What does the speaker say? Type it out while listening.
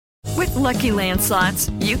With Lucky Land Slots,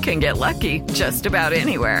 you can get lucky just about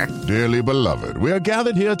anywhere. Dearly beloved, we are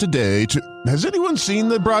gathered here today to... Has anyone seen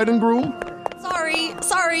the bride and groom?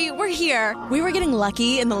 Sorry, we're here. We were getting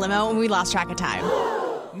lucky in the limo and we lost track of time.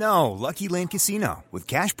 No, Lucky Land Casino, with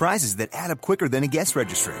cash prizes that add up quicker than a guest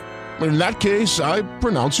registry. In that case, I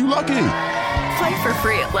pronounce you lucky. Play for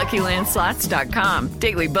free at LuckyLandSlots.com.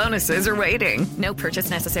 Daily bonuses are waiting. No purchase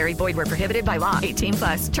necessary. Void where prohibited by law.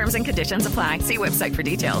 18+. Terms and conditions apply. See website for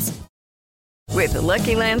details. With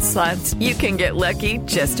Lucky Land Slots, you can get lucky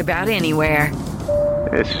just about anywhere.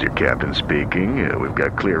 This is your captain speaking. We've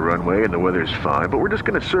got clear runway and the weather's fine, but we're just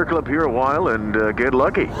going to circle up here a while and get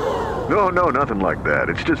lucky. No, nothing like that.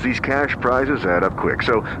 It's just these cash prizes add up quick.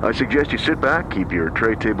 So I suggest you sit back, keep your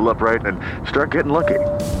tray table upright, and start getting lucky.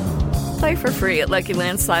 Play for free at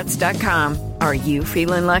LuckyLandSlots.com. Are you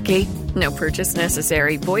feeling lucky? No purchase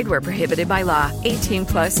necessary. Void where prohibited by law.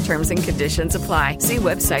 18+ terms and conditions apply. See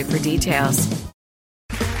website for details.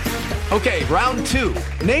 Okay, round two.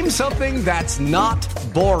 Name something that's not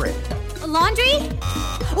boring. A laundry?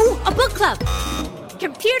 Ooh, a book club.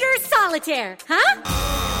 Computer solitaire, huh?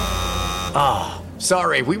 Ah,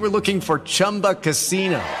 sorry, we were looking for Chumba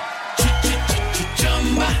Casino.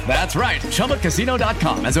 That's right,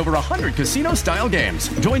 ChumbaCasino.com has over 100 casino-style games.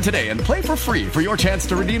 Join today and play for free for your chance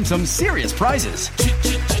to redeem some serious prizes.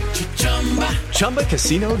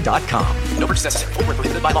 ChumbaCasino.com. No purchase necessary. Void where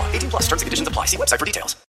prohibited by law. 18+ terms and conditions apply. See website for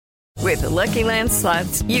details. With Lucky Land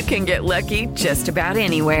Slots, you can get lucky just about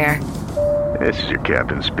anywhere. This is your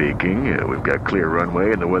captain speaking. We've got clear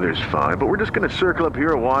runway and the weather's fine, but we're just going to circle up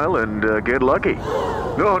here a while and get lucky.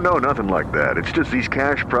 No, nothing like that. It's just these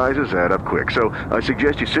cash prizes add up quick. So I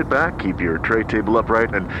suggest you sit back, keep your tray table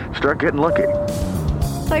upright, and start getting lucky.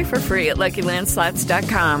 Play for free at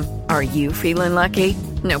LuckyLandSlots.com. Are you feeling lucky?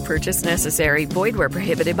 No purchase necessary. Void where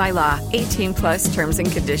prohibited by law. 18+ terms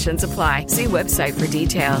and conditions apply. See website for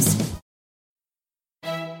details.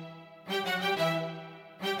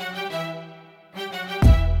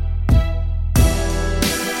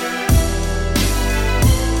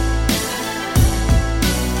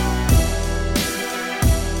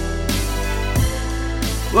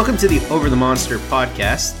 Welcome to the Over the Monster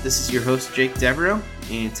podcast. This is your host, Jake Devereaux,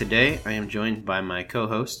 and today I am joined by my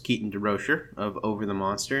co-host, Keaton DeRocher of Over the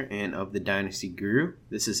Monster and of the Dynasty Guru.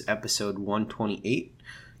 This is episode 128,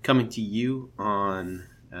 coming to you on,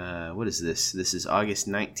 what is this? This is August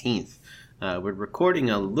 19th. We're recording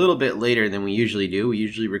a little bit later than we usually do. We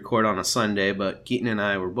usually record on a Sunday, but Keaton and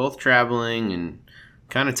I were both traveling and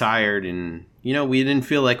kind of tired, and we didn't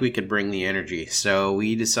feel like we could bring the energy, so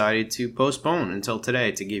we decided to postpone until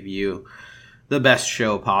today to give you the best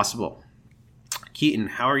show possible. Keaton,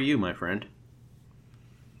 how are you, my friend?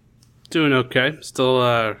 Doing okay. Still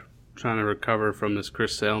trying to recover from this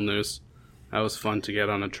Chris Sale news. That was fun to get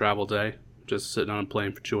on a travel day, just sitting on a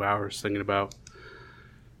plane for 2 hours thinking about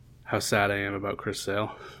how sad I am about Chris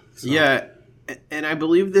Sale. So. Yeah, and I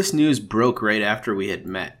believe this news broke right after we had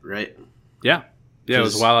met, right? Yeah. Yeah, it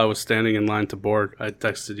was while I was standing in line to board. I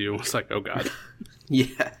texted you and was like, oh, God.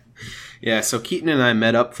 Yeah, so Keaton and I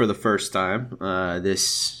met up for the first time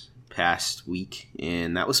this past week,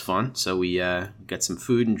 and that was fun. So we got some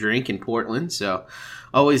food and drink in Portland. So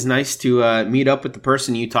always nice to meet up with the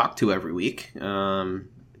person you talk to every week.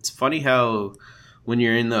 It's funny how when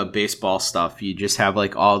you're in the baseball stuff, you just have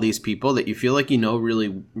like all these people that you feel like you know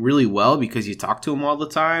really, really well because you talk to them all the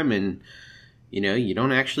time, and you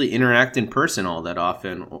don't actually interact in person all that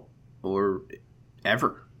often or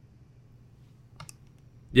ever.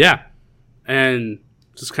 Yeah. And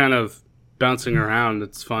just kind of bouncing around,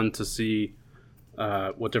 it's fun to see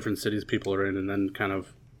what different cities people are in and then kind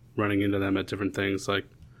of running into them at different things. Like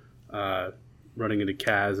running into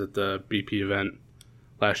Kaz at the BP event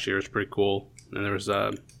last year was pretty cool. And there was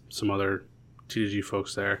some other TG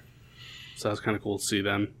folks there. So that was kind of cool to see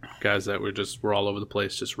them, guys that were all over the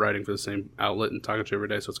place, just writing for the same outlet and talking to every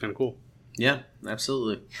day. So it's kind of cool. Yeah,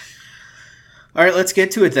 absolutely. All right, let's get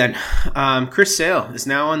to it then. Chris Sale is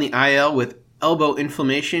now on the IL with elbow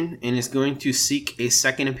inflammation and is going to seek a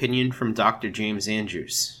second opinion from Dr. James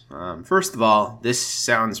Andrews. First of all, this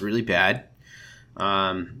sounds really bad.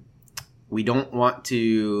 We don't want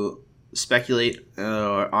to speculate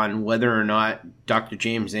on whether or not Dr.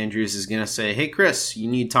 James Andrews is going to say, hey, Chris, you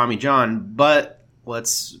need Tommy John, but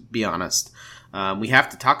let's be honest. We have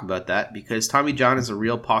to talk about that because Tommy John is a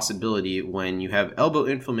real possibility when you have elbow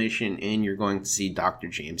inflammation and you're going to see Dr.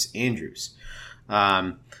 James Andrews.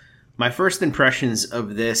 My first impressions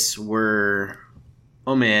of this were,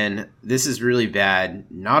 oh man, this is really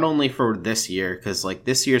bad, not only for this year, because like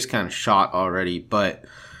this year's kind of shot already, but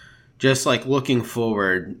just like looking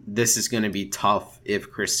forward, this is going to be tough if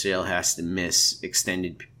Chris Sale has to miss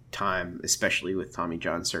extended time, especially with Tommy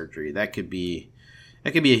John surgery. That could be a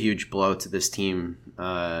huge blow to this team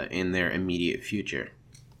in their immediate future.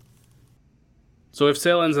 So if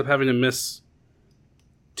Sale ends up having to miss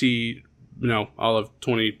all of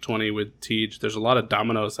 2020 with Tej, there's a lot of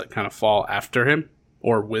dominoes that kind of fall after him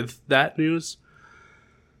or with that news.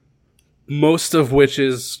 Most of which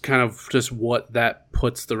is kind of just what that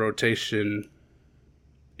puts the rotation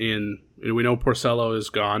in. We know Porcello is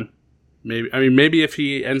gone. Maybe if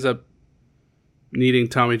he ends up needing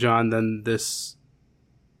Tommy John, then this,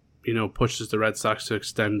 pushes the Red Sox to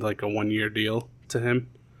extend like a 1-year deal to him.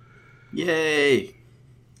 Yay!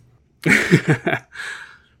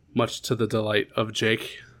 Much to the delight of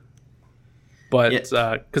Jake. But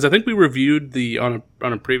because I think we reviewed on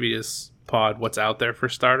a previous pod what's out there for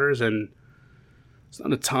starters, and it's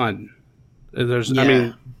not a ton. And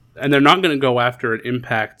they're not going to go after an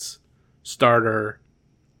impact starter.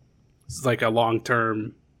 It's like a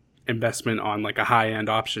long-term investment on like a high-end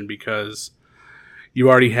option because you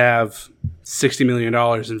already have $60 million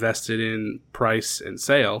invested in Price and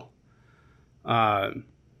Sale,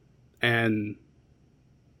 and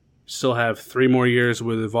still have 3 more years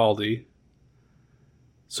with Eovaldi.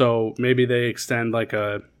 So maybe they extend like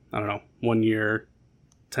a 1 year,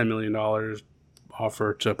 $10 million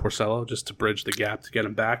offer to Porcello just to bridge the gap to get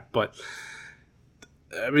him back. But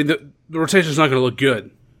the rotation is not going to look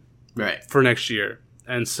good, right, for next year.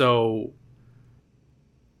 And so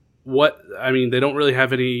they don't really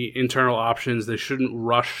have any internal options. They shouldn't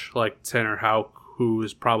rush like Tanner Houck, who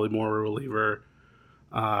is probably more of a reliever,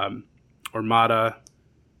 or Mata,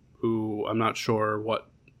 who I'm not sure what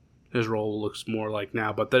his role looks more like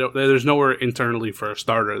now, but there's nowhere internally for a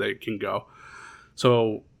starter they can go.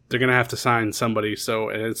 So they're going to have to sign somebody.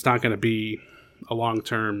 And it's not going to be a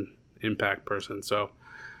long-term impact person. So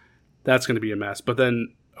that's going to be a mess. But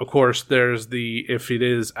then, of course, there's if it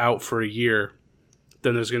is out for a year,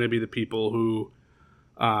 then there's going to be the people who,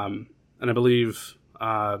 and I believe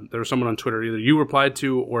there was someone on Twitter, either you replied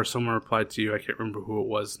to or someone replied to you, I can't remember who it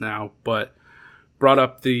was now, but brought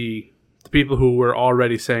up the people who were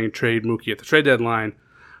already saying trade Mookie at the trade deadline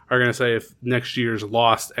are going to say if next year's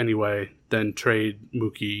lost anyway, then trade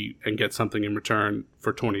Mookie and get something in return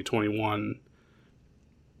for 2021,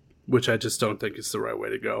 which I just don't think is the right way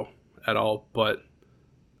to go at all. But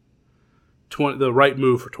the right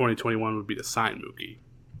move for 2021 would be to sign Mookie.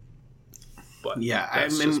 But yeah,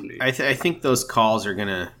 I think those calls are going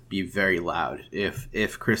to be very loud.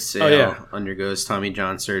 If Chris Sale undergoes Tommy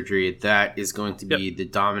John surgery, that is going to be the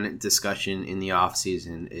dominant discussion in the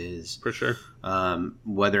offseason is for sure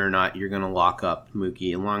whether or not you're going to lock up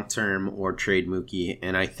Mookie long-term or trade Mookie.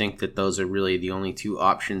 And I think that those are really the only two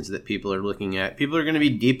options that people are looking at. People are going to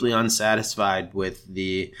be deeply unsatisfied with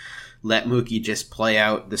the let Mookie just play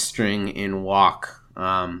out the string and walk.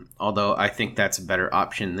 Although I think that's a better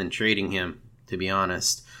option than trading him, to be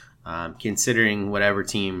honest. Considering whatever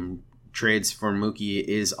team trades for Mookie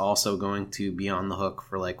is also going to be on the hook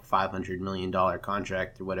for like $500 million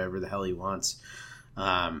contract or whatever the hell he wants.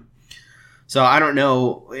 So I don't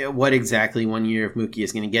know what exactly 1 year of Mookie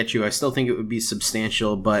is going to get you. I still think it would be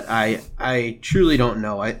substantial, but I truly don't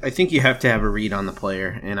know. I think you have to have a read on the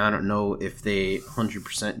player, and I don't know if they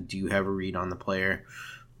 100% do have a read on the player.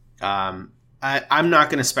 I'm not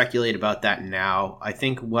going to speculate about that now. I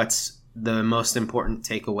think what's the most important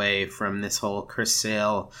takeaway from this whole Chris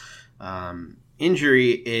Sale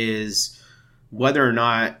injury is whether or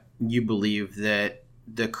not you believe that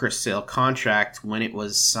the Chris Sale contract, when it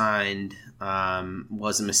was signed,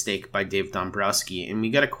 was a mistake by Dave Dombrowski. And we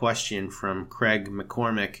got a question from Craig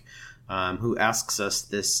McCormick, who asks us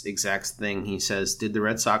this exact thing. He says, did the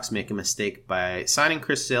Red Sox make a mistake by signing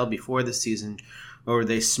Chris Sale before the season, or were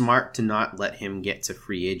they smart to not let him get to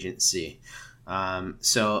free agency?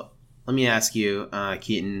 So let me ask you,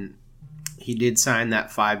 Keaton, he did sign that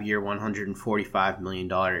 5-year, $145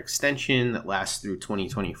 million extension that lasts through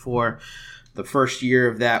 2024. The first year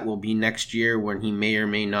of that will be next year when he may or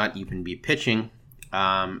may not even be pitching.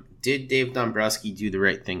 Did Dave Dombrowski do the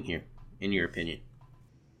right thing here, in your opinion?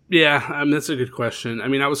 Yeah, that's a good question.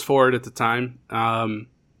 I was for it at the time,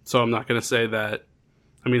 so I'm not going to say that.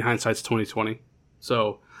 Hindsight's 20/20,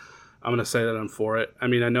 so I'm going to say that I'm for it. I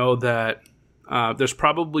know that there's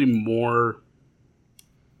probably more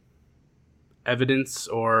evidence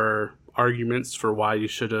or arguments for why you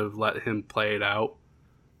should have let him play it out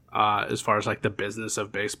as far as like the business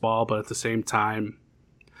of baseball, but at the same time,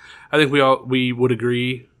 I think we would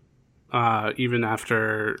agree even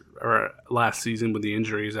after our last season with the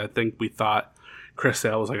injuries. I think we thought Chris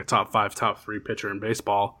Sale was like a top 5, top 3 pitcher in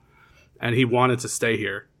baseball. and he wanted to stay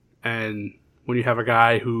here. And when you have a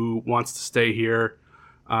guy who wants to stay here,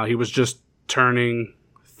 he was just turning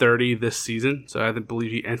 30 this season. So I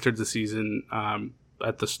believe he entered the season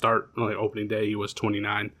at the start, like opening day, he was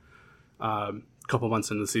 29. A couple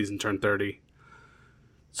months into the season, turned 30.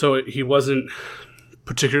 So he wasn't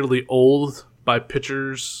particularly old by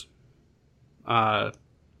pitchers'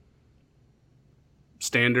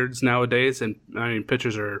 standards nowadays. And I mean,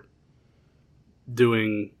 pitchers are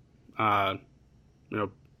doing,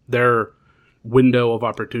 their window of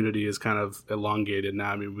opportunity is kind of elongated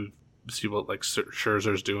now. I mean, we see what like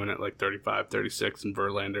Scherzer's doing at like 35, 36, and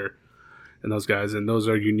Verlander and those guys. And those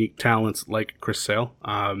are unique talents like Chris Sale.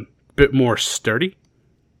 Bit more sturdy,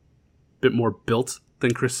 bit more built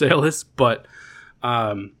than Chris Sale is, but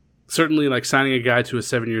certainly like signing a guy to a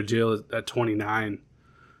 7-year deal at 29,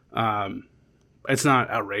 it's not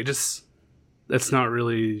outrageous. It's not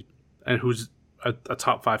really, and who's a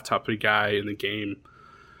top 5, top 3 guy in the game.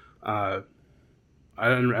 I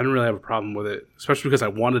didn't really have a problem with it, especially because I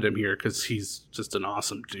wanted him here because he's just an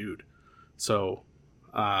awesome dude. So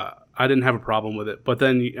I didn't have a problem with it. But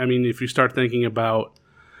then, I mean, if you start thinking about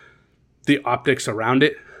the optics around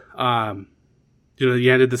it,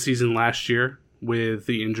 you ended the season last year with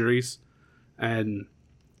the injuries, and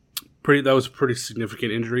that was pretty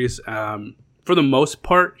significant injuries. For the most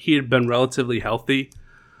part, he had been relatively healthy.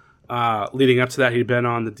 Leading up to that, he'd been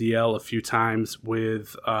on the DL a few times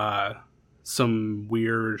with some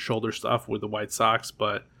weird shoulder stuff with the White Sox,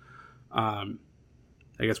 but I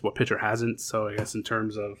guess what pitcher hasn't? So I guess in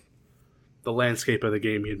terms of the landscape of the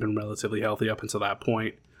game, he had been relatively healthy up until that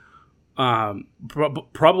point.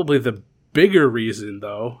 Probably the bigger reason,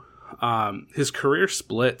 though, his career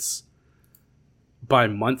splits by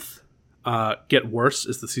month get worse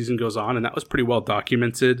as the season goes on, and that was pretty well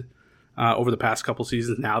documented over the past couple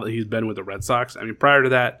seasons now that he's been with the Red Sox. I mean, prior to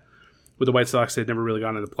that, with the White Sox, they'd never really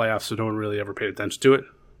gone into the playoffs, so no one really ever paid attention to it.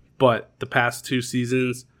 But the past 2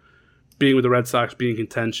 seasons, being with the Red Sox, being in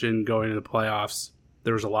contention, going into the playoffs,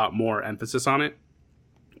 there was a lot more emphasis on it.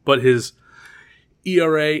 But his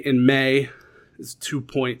ERA in May is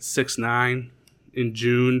 2.69. In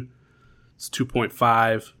June, it's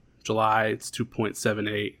 2.5. July, it's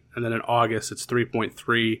 2.78. And then in August, it's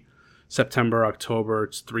 3.3. September, October,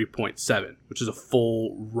 it's 3.7, which is a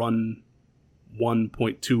full run,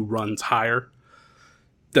 1.2 runs higher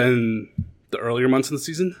than the earlier months in the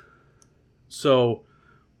season. So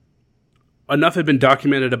enough had been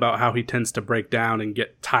documented about how he tends to break down and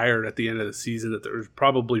get tired at the end of the season that there's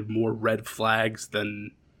probably more red flags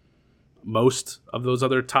than most of those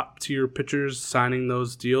other top tier pitchers signing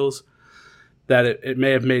those deals, that it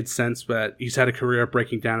may have made sense that he's had a career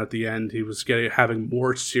breaking down at the end. He was having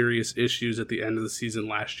more serious issues at the end of the season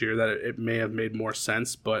last year, that it may have made more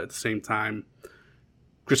sense. But at the same time,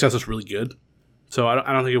 Chris Sale was really good. So I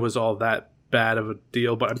don't think it was all that bad of a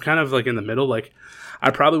deal, but I'm kind of like in the middle. Like,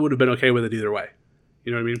 I probably would have been okay with it either way.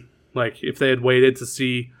 You know what I mean? Like, if they had waited to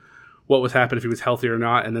see what would happen if he was healthy or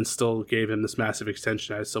not, and then still gave him this massive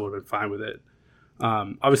extension, I still would have been fine with it.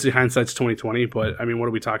 Obviously, hindsight's 20/20, but I mean, what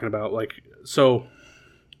are we talking about? Like, so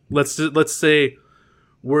let's say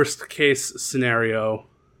worst case scenario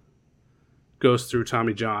goes through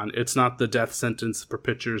Tommy John. It's not the death sentence for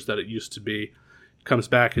pitchers that it used to be. It comes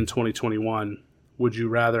back in 2021. Would you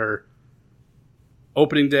rather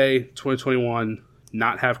opening day 2021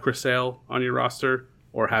 not have Chris Sale on your roster,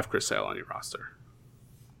 or have Chris Sale on your roster?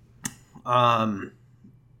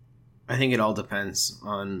 I think it all depends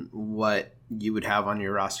on what you would have on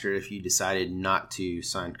your roster if you decided not to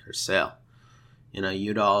sign Chris Sale. You know,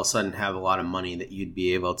 you'd all of a sudden have a lot of money that you'd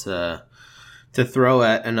be able to throw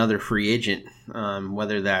at another free agent,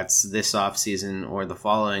 whether that's this offseason or the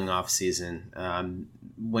following offseason.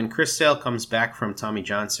 When Chris Sale comes back from Tommy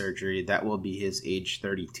John surgery, that will be his age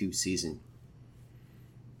 32 season.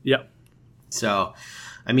 Yep. So,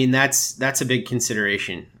 I mean, that's a big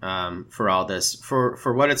consideration for all this.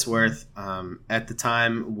 For what it's worth, at the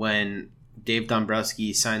time when Dave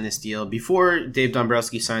Dombrowski signed this deal, before Dave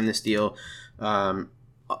Dombrowski signed this deal,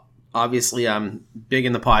 obviously I'm big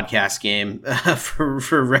in the podcast game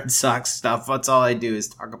for Red Sox stuff. That's all I do is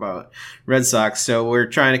talk about Red Sox. So we're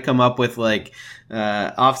trying to come up with like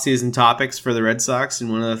off-season topics for the Red Sox, and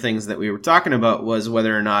one of the things that we were talking about was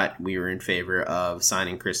whether or not we were in favor of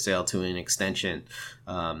signing Chris Sale to an extension.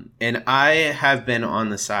 And I have been on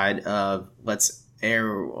the side of let's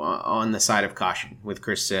err on the side of caution with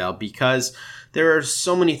Chris Sale, because there are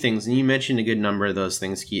so many things, and you mentioned a good number of those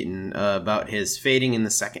things, Keaton, about his fading in the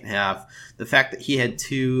second half, the fact that he had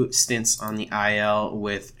 2 stints on the IL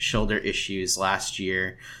with shoulder issues last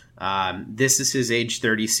year, This is his age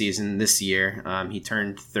 30 season this year. He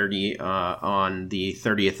turned 30 on the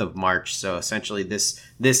 30th of March. So essentially this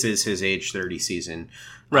is his age 30 season.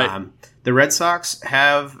 Right. The Red Sox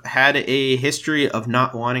have had a history of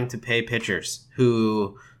not wanting to pay pitchers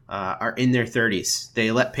who are in their 30s.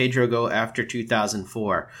 They let Pedro go after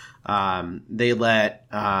 2004. They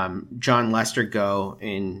let John Lester go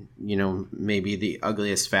in, maybe the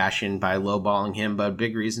ugliest fashion by lowballing him. But a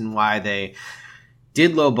big reason why they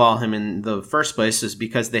did lowball him in the first place is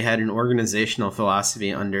because they had an organizational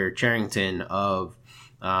philosophy under Cherington of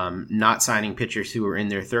not signing pitchers who were in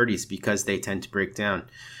their 30s because they tend to break down.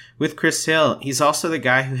 With Chris Sale, he's also the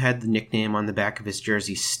guy who had the nickname on the back of his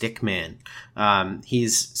jersey, Stick Man.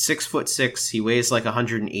 He's 6'6". He weighs like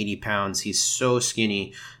 180 pounds. He's so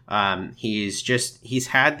skinny. He's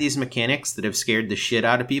had these mechanics that have scared the shit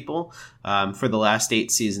out of people for the last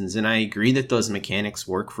 8 seasons. And I agree that those mechanics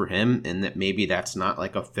work for him and that maybe that's not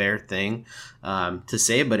like a fair thing to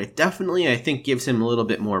say, but it definitely, I think, gives him a little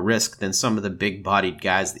bit more risk than some of the big bodied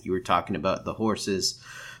guys that you were talking about, the horses,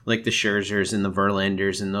 like the Scherzers and the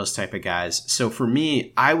Verlanders and those type of guys. So for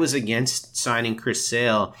me, I was against signing Chris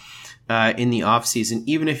Sale in the offseason,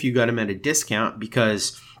 even if you got him at a discount,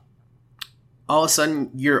 because all of a sudden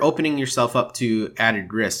you're opening yourself up to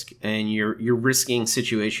added risk and you're risking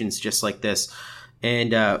situations just like this.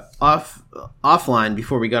 And offline,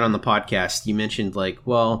 before we got on the podcast, you mentioned like,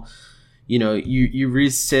 well, you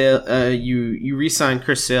re-sign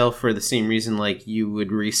Chris Sale for the same reason like you would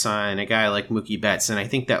re-sign a guy like Mookie Betts, and I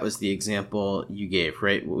think that was the example you gave,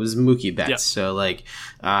 right? It was Mookie Betts. Yep. So like,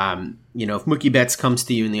 if Mookie Betts comes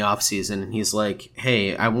to you in the offseason and he's like,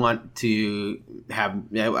 hey, I want to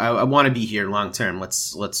be here long term.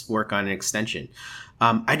 Let's work on an extension.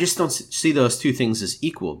 I just don't see those two things as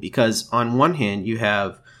equal, because on one hand you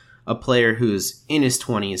have a player who's in his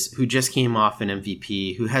 20s, who just came off an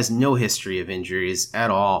MVP, who has no history of injuries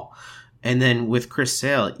at all. And then with Chris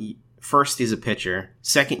Sale, first, he's a pitcher.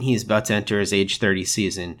 Second, he's about to enter his age 30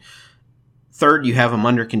 season. Third, you have him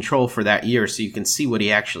under control for that year so you can see what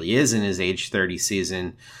he actually is in his age 30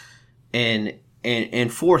 season. And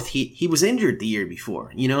fourth, he was injured the year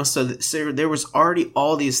before, so there was already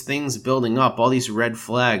all these things building up, all these red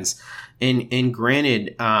flags. And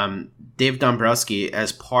granted, Dave Dombrowski,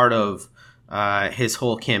 as part of his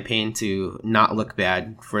whole campaign to not look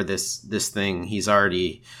bad for this thing, he's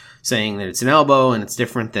already saying that it's an elbow and it's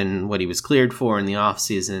different than what he was cleared for in the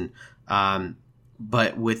offseason.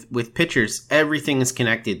 But with pitchers, everything is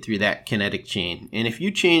connected through that kinetic chain. And if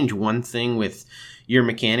you change one thing with your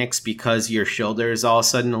mechanics because your shoulder is all of a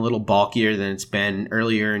sudden a little bulkier than it's been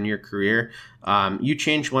earlier in your career, you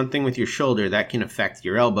change one thing with your shoulder, that can affect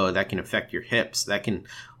your elbow, that can affect your hips, that can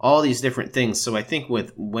all these different things. So I think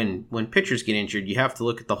when pitchers get injured, you have to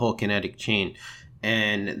look at the whole kinetic chain,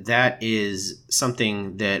 and that is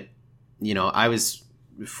something that I was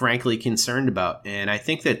frankly concerned about. And I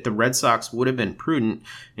think that the Red Sox would have been prudent,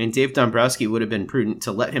 and Dave Dombrowski would have been prudent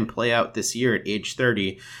to let him play out this year at age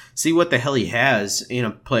 30, see what the hell he has in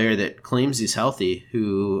a player that claims he's healthy,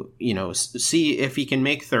 who, see if he can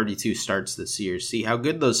make 32 starts this year, see how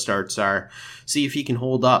good those starts are, see if he can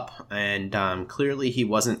hold up. And clearly he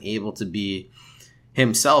wasn't able to be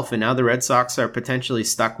himself, and now the Red Sox are potentially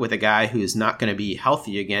stuck with a guy who's not going to be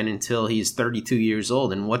healthy again until he's 32 years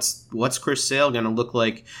old. And what's Chris Sale going to look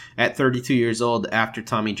like at 32 years old after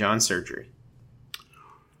Tommy John surgery?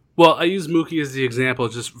 Well, I use Mookie as the example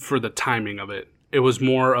just for the timing of it. It was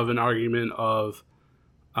more of an argument of,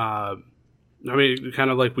 kind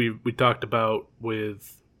of like we talked about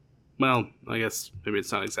with, well, I guess maybe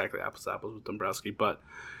it's not exactly apples to apples with Dombrowski, but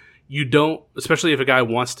you don't, especially if a guy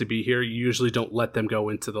wants to be here, you usually don't let them go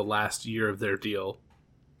into the last year of their deal.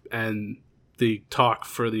 And the talk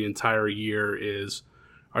for the entire year is,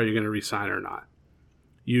 are you going to re-sign or not?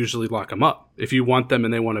 You usually lock them up. If you want them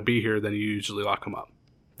and they want to be here, then you usually lock them up.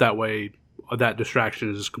 That way, that distraction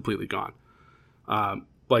is just completely gone.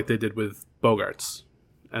 Like they did with Bogarts,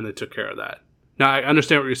 and they took care of that. Now, I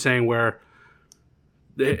understand what you're saying, where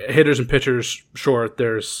the hitters and pitchers, sure,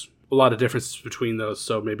 there's a lot of differences between those,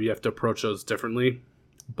 so maybe you have to approach those differently.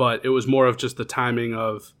 But it was more of just the timing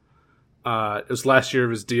of it was last year of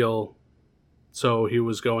his deal, so he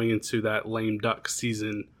was going into that lame duck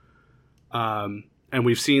season. And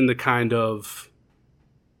we've seen the kind of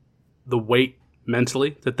the weight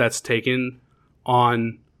mentally that's taken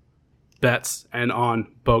on Betts and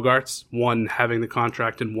on Bogarts, one having the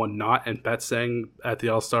contract and one not, and Betts saying at the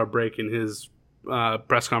All-Star break in his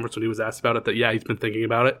press conference when he was asked about it that, yeah, he's been thinking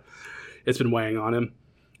about it. It's been weighing on him,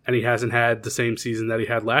 and he hasn't had the same season that he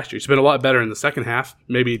had last year. He's been a lot better in the second half.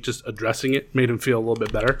 Maybe just addressing it made him feel a little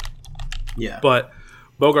bit better. Yeah. But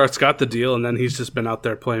Bogarts got the deal, and then he's just been out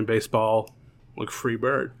there playing baseball like free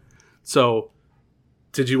bird. So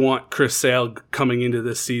did you want Chris Sale coming into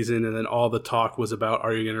this season, and then all the talk was about,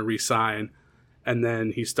 are you going to re-sign? And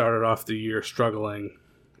then he started off the year struggling,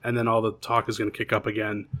 and then all the talk is going to kick up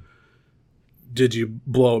again. Did you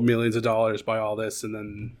blow millions of dollars by all this, and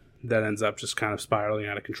then that ends up just kind of spiraling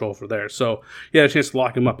out of control for there? So you had a chance to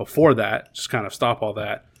lock him up before that, just kind of stop all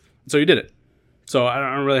that. So you did it. So I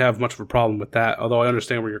don't really have much of a problem with that, although I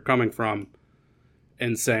understand where you're coming from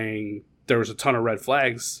and saying there was a ton of red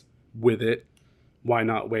flags with it. Why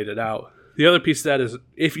not wait it out? The other piece of that is,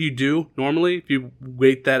 if you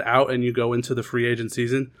wait that out and you go into the free agent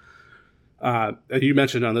season, and you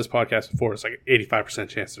mentioned on this podcast before, it's like an 85%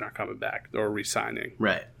 chance they're not coming back or re-signing.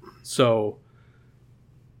 Right. So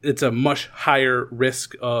it's a much higher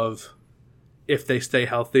risk of, if they stay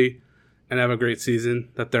healthy and have a great season,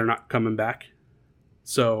 that they're not coming back.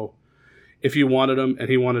 So if you wanted him and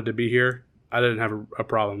he wanted to be here, I didn't have a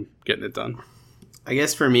problem getting it done. I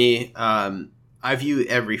guess for me, I view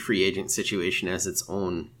every free agent situation as its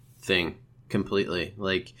own thing completely.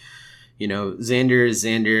 Like, Xander is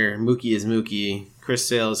Xander, Mookie is Mookie, Chris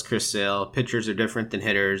Sale is Chris Sale. Pitchers are different than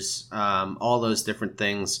hitters, all those different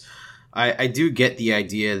things. I do get the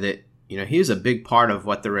idea that, he was a big part of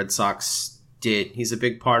what the Red Sox did. He's a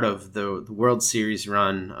big part of the World Series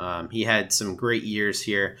run. He had some great years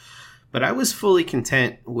here. But I was fully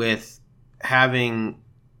content with having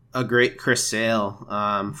a great Chris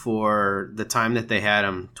Sale for the time that they had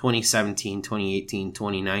him, 2017, 2018,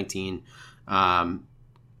 2019.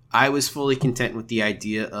 I was fully content with the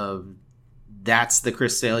idea of that's the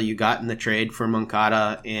Chris Sale you got in the trade for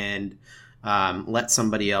Moncada, and let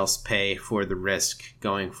somebody else pay for the risk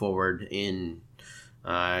going forward in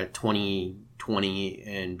 2020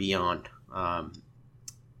 and beyond.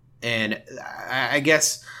 And I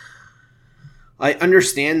guess I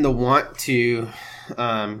understand the want to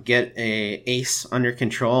get a ace under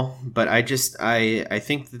control, but I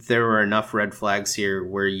think that there were enough red flags here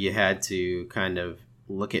where you had to kind of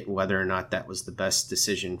look at whether or not that was the best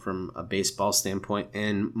decision from a baseball standpoint.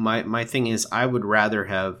 And my thing is, I would rather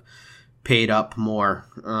have paid up more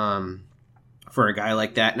for a guy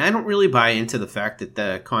like that. And I don't really buy into the fact that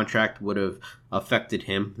the contract would have affected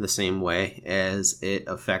him the same way as it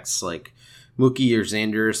affects like Mookie or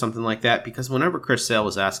Xander or something like that, because whenever Chris Sale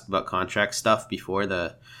was asked about contract stuff before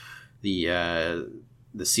the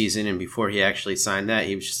season and before he actually signed that,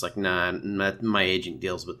 he was just like, nah, my agent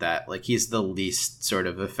deals with that. Like, he's the least sort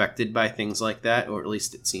of affected by things like that, or at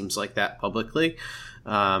least it seems like that publicly.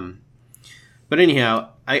 But anyhow,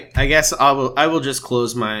 I guess I will just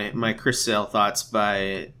close my Chris Sale thoughts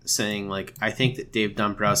by saying, like, I think that Dave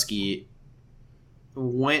Dombrowski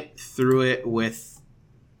went through it with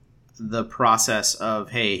the process of,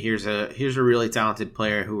 hey, here's a really talented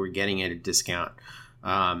player who we're getting at a discount,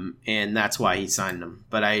 and that's why he signed him.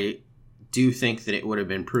 But I do think that it would have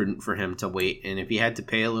been prudent for him to wait, and if he had to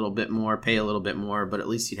pay a little bit more, but at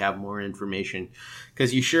least he'd have more information,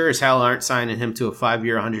 because you sure as hell aren't signing him to a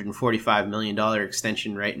 5-year $145 million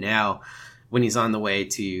extension right now when he's on the way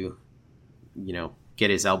to get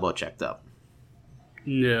his elbow checked up.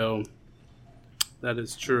 No, that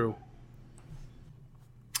is true.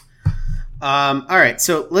 All right,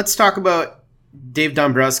 so let's talk about Dave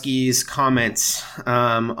Dombrowski's comments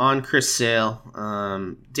on Chris Sale.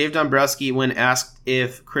 Dave Dombrowski, when asked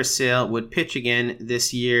if Chris Sale would pitch again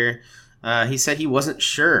this year, he said he wasn't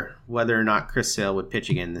sure whether or not Chris Sale would pitch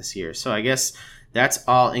again this year. So I guess that's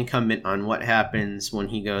all incumbent on what happens when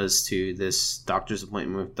he goes to this doctor's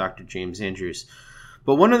appointment with Dr. James Andrews.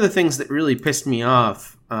 But one of the things that really pissed me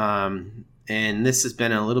off, and this has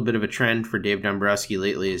been a little bit of a trend for Dave Dombrowski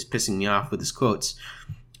lately, is pissing me off with his quotes.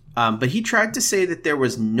 But he tried to say that there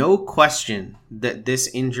was no question that this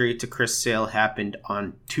injury to Chris Sale happened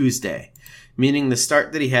on Tuesday, meaning the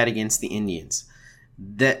start that he had against the Indians.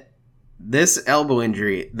 That this elbow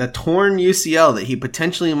injury, the torn UCL that he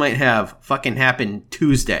potentially might have, fucking happened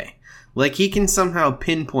Tuesday. Like, he can somehow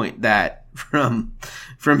pinpoint that from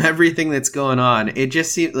everything that's going on. It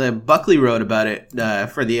just seems Buckley wrote about it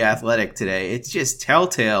for The Athletic today. It's just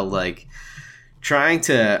telltale, like, trying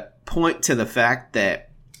to point to the fact that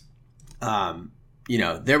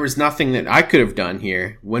there was nothing that I could have done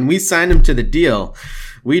here. When we signed him to the deal,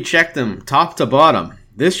 we checked him top to bottom.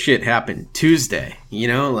 This shit happened Tuesday.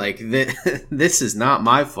 This is not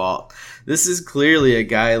my fault. This is clearly a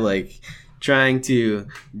guy, like, trying to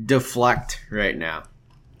deflect right now.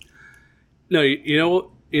 No, you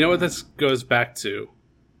know what this goes back to?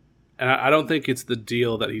 And I don't think it's the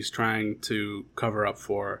deal that he's trying to cover up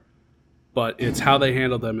for, but it's how they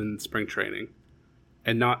handle them in spring training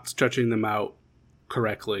and not stretching them out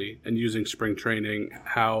correctly and using spring training,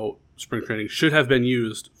 how spring training should have been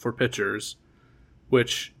used for pitchers,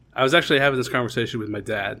 which I was actually having this conversation with my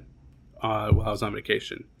dad while I was on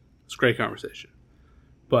vacation. It's a great conversation.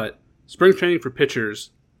 But spring training for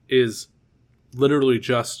pitchers is literally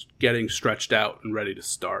just getting stretched out and ready to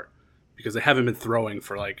start because they haven't been throwing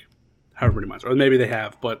for like however many months. Or maybe they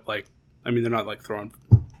have, but like, I mean, they're not like throwing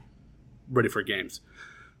ready for games.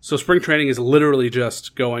 So spring training is literally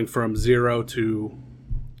just going from zero to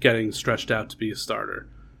getting stretched out to be a starter.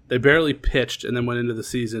 They barely pitched and then went into the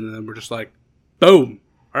season and then we're just like, boom,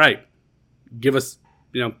 all right, give us,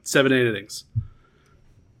 7-8 innings.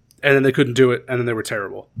 And then they couldn't do it and then they were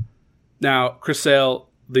terrible. Now, Chris Sale,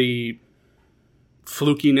 the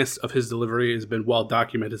flukiness of his delivery has been well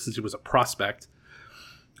documented since he was a prospect,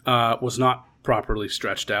 was not properly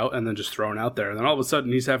stretched out and then just thrown out there. And then all of a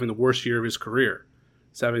sudden he's having the worst year of his career.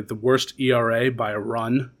 He's having the worst ERA by a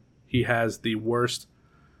run. He has the worst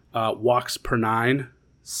walks per 9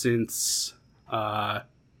 since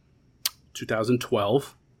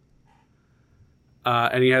 2012.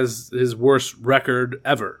 And he has his worst record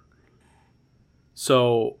ever.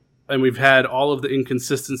 So, and we've had all of the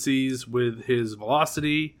inconsistencies with his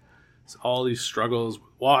velocity, all these struggles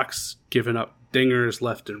with walks, giving up dingers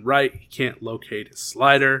left and right. He can't locate his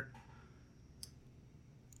slider.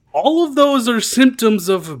 All of those are symptoms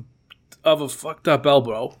of a fucked up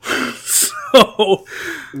elbow. So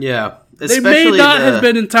yeah, they may not have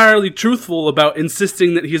been entirely truthful about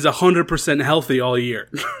insisting that he's 100% healthy all year.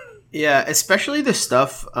 Yeah, especially the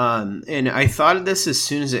stuff, and I thought of this as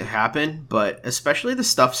soon as it happened, but especially the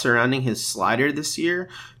stuff surrounding his slider this year,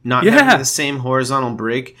 not having the same horizontal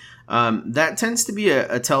break. That tends to be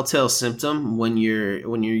a telltale symptom when your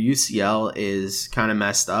UCL is kind of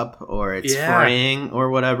messed up or it's fraying or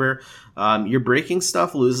whatever. Your breaking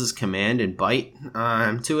stuff loses command and bite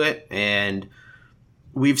to it, and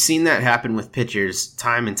we've seen that happen with pitchers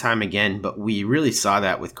time and time again, but we really saw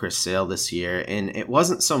that with Chris Sale this year, and it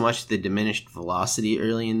wasn't so much the diminished velocity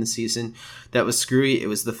early in the season that was screwy. It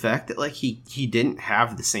was the fact that like he didn't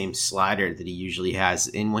have the same slider that he usually has,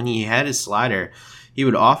 and when he had his slider, he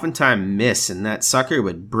would oftentimes miss, and that sucker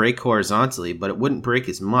would break horizontally, but it wouldn't break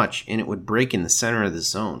as much, and it would break in the center of the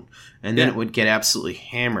zone, and then it would get absolutely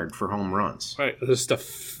hammered for home runs. Right, just a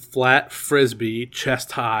flat frisbee,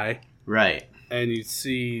 chest high. Right. And you'd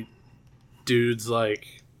see dudes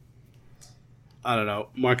like, I don't know,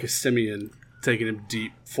 Marcus Semien taking him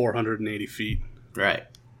deep 480 feet. Right.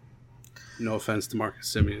 No offense to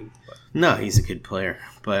Marcus Semien. But. No, he's a good player.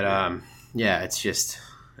 But, yeah, it's just,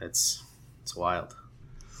 it's wild.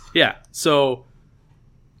 Yeah, so,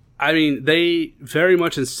 I mean, they very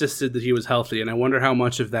much insisted that he was healthy, and I wonder how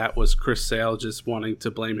much of that was Chris Sale just wanting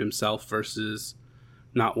to blame himself versus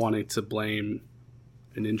not wanting to blame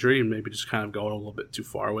an injury and maybe just kind of going a little bit too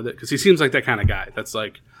far with it, because he seems like that kind of guy that's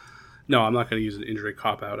like, no, I'm not going to use an injury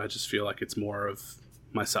cop-out. I just feel like it's more of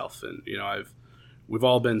myself, and we've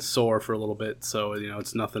all been sore for a little bit, so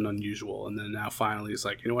it's nothing unusual. And then now finally it's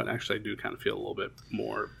like, what, actually I do kind of feel a little bit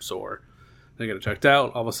more sore. They get it checked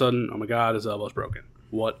out, all of a sudden, oh my god, his elbow's broken.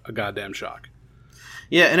 What a goddamn shock.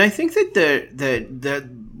 Yeah, and I think that the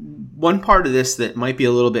one part of this that might be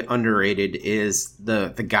a little bit underrated is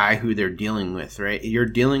the guy who they're dealing with, right? You're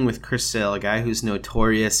dealing with Chris Sale, a guy who's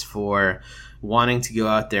notorious for wanting to go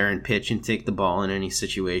out there and pitch and take the ball in any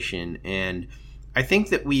situation. And I think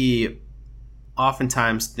that we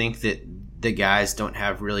oftentimes think that the guys don't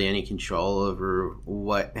have really any control over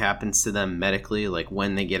what happens to them medically, like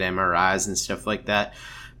when they get MRIs and stuff like that.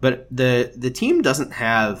 But the team doesn't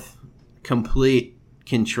have complete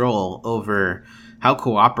control over how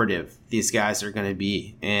cooperative these guys are going to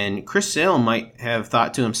be. And Chris Sale might have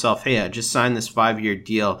thought to himself, hey, I just signed this 5-year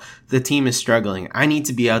deal. The team is struggling. I need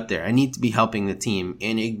to be out there. I need to be helping the team.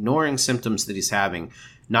 And ignoring symptoms that he's having,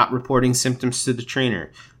 not reporting symptoms to the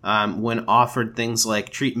trainer. When offered things like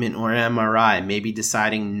treatment or MRI, maybe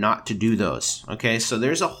deciding not to do those. Okay, so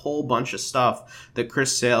there's a whole bunch of stuff that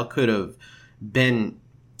Chris Sale could have been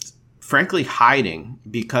frankly hiding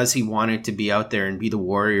because he wanted to be out there and be the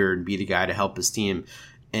warrior and be the guy to help his team.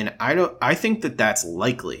 And I think that that's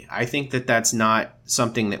likely. I think that that's not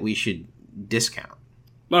something that we should discount.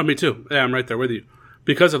 Well, me too. Yeah, I'm right there with you.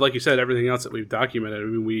 Because of, like you said, everything else that we've documented. I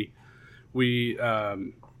mean, we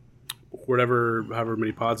however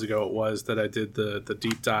many pods ago it was that I did the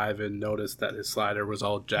deep dive and noticed that his slider was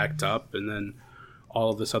all jacked up, and then all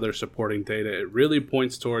of this other supporting data, it really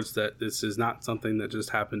points towards that this is not something that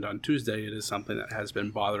just happened on Tuesday. It is something that has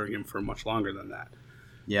been bothering him for much longer than that.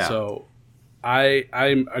 Yeah. So I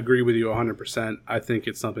agree with you 100%. I think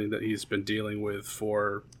it's something that he's been dealing with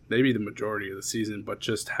for maybe the majority of the season, but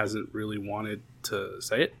just hasn't really wanted to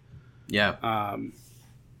say it. Yeah.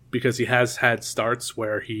 Because he has had starts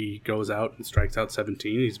where he goes out and strikes out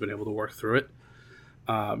 17. He's been able to work through it.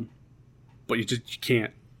 But you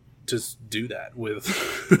can't just do that with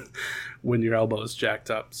when your elbow is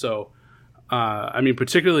jacked up. So,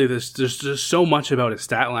 particularly there's just so much about his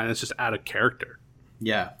stat line that's just out of character.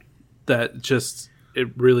 Yeah. That just, it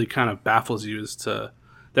really kind of baffles you as to,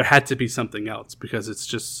 there had to be something else, because it's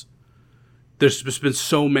just, there's just been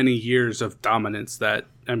so many years of dominance that,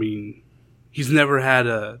 he's never had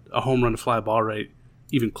a home run to fly ball rate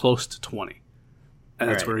even close to 20. And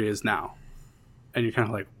that's where he is now. And you're kind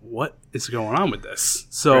of like, what is going on with this?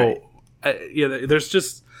 So,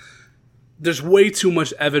 there's way too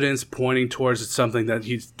much evidence pointing towards it's something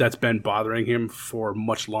that's been bothering him for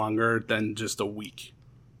much longer than just a week,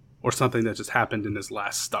 or something that just happened in his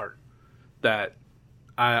last start. That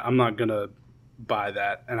I'm not gonna buy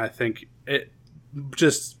that, and I think it.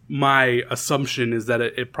 Just my assumption is that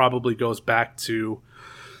it probably goes back to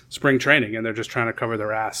spring training, and they're just trying to cover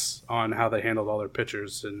their ass on how they handled all their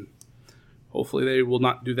pitchers, and hopefully they will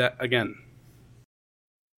not do that again.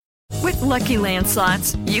 With Lucky Land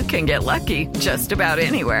Slots, you can get lucky just about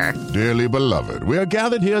anywhere. Dearly beloved, we are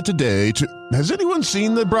gathered here today to... Has anyone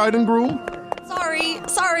seen the bride and groom?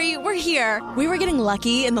 Sorry, we're here. We were getting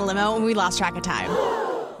lucky in the limo and we lost track of time.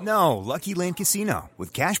 No, Lucky Land Casino,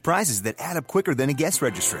 with cash prizes that add up quicker than a guest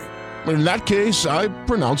registry. In that case, I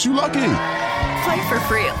pronounce you lucky. Play for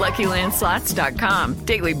free at LuckyLandSlots.com.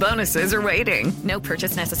 Daily bonuses are waiting. No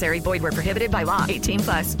purchase necessary. Void where prohibited by law.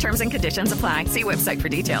 18+. Terms and conditions apply. See website for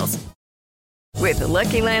details. With the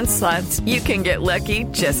Lucky Land Slots, you can get lucky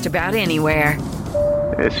just about anywhere.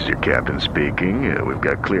 This is your captain speaking. We've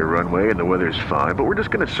got clear runway and the weather's fine, but we're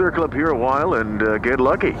just going to circle up here a while and get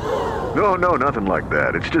lucky. No, nothing like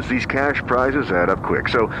that. It's just these cash prizes add up quick.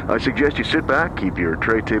 So I suggest you sit back, keep your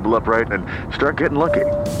tray table upright, and start getting lucky.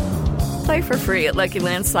 Play for free at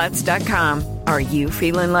LuckyLandSlots.com. Are you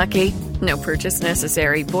feeling lucky? No purchase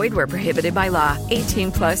necessary. Void where prohibited by law.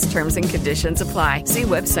 18+ terms and conditions apply. See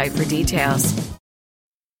website for details.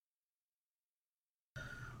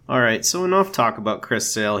 All right, so enough talk about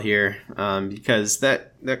Chris Sale here, because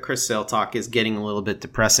that Chris Sale talk is getting a little bit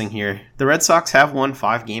depressing here. The Red Sox have won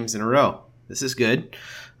 5 games in a row. This is good.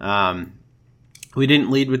 We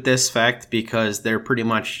didn't lead with this fact because they're pretty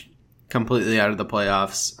much completely out of the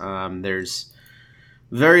playoffs. There's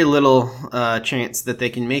very little chance that they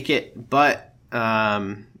can make it, but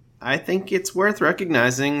I think it's worth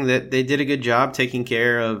recognizing that they did a good job taking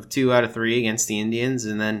care of 2 out of 3 against the Indians,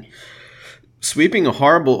 and then sweeping a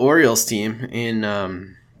horrible Orioles team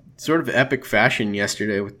in sort of epic fashion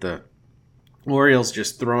yesterday, with the Orioles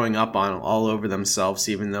just throwing up on all over themselves,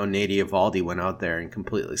 even though Nate Eovaldi went out there and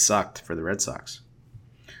completely sucked for the Red Sox.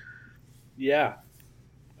 Yeah,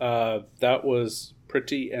 that was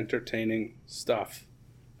pretty entertaining stuff.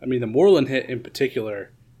 The Moreland hit in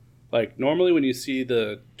particular, like normally when you see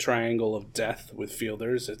the triangle of death with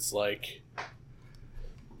fielders, it's like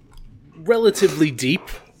relatively deep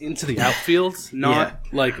into the outfield, not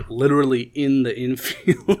like literally in the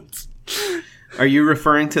infield. Are you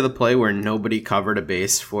referring to the play where nobody covered a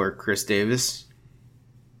base for Chris Davis?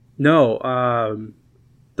 No,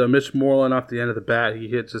 the Mitch Moreland off the end of the bat, he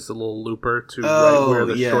hit just a little looper to right where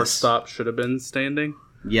the shortstop should have been standing.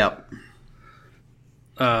 Yep.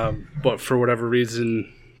 But for whatever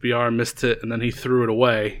reason, BR missed it, and then he threw it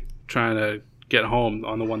away, trying to get home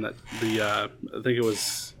on the one that I think it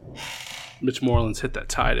was Mitch Moreland's hit that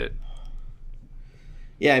tied it.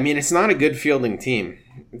 Yeah, it's not a good fielding team.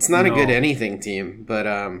 It's not a good anything team, but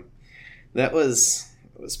that was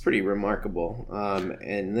pretty remarkable.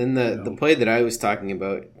 And then the play that I was talking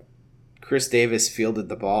about, Chris Davis fielded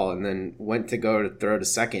the ball and then went to go to throw to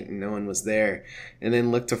second, and no one was there, and then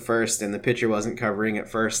looked to first, and the pitcher wasn't covering at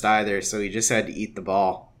first either, so he just had to eat the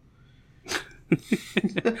ball.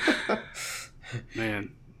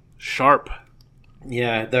 Man, sharp.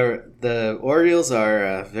 Yeah, the Orioles are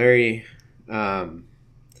a very,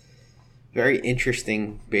 very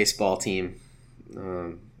interesting baseball team.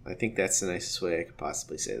 I think that's the nicest way I could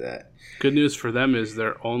possibly say that. Good news for them is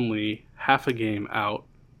they're only half a game out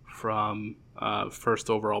from first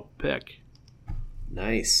overall pick.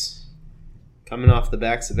 Nice. Coming off the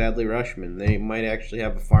backs of Adley Rutschman, they might actually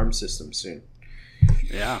have a farm system soon.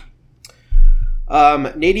 Yeah.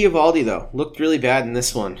 Nate Eovaldi, though, looked really bad in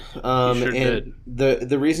this one. Did.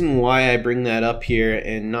 The reason why I bring that up here,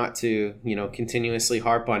 and not to continuously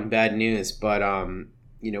harp on bad news, but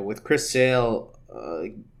with Chris Sale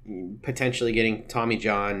potentially getting Tommy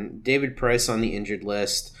John. David Price on the injured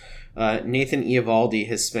list. Nathan Eovaldi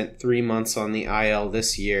has spent 3 months on the IL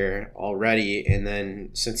this year already, and then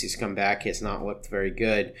since he's come back, he has not looked very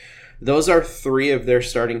good. Those are 3 of their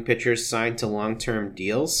starting pitchers signed to long-term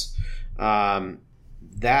deals.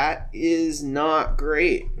 That is not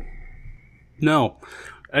great. No.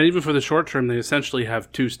 And even for the short term, they essentially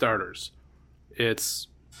have 2 starters. It's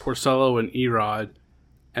Porcello and Erod,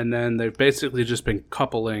 and then they've basically just been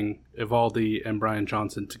coupling Eovaldi and Brian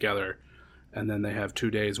Johnson together, and then they have 2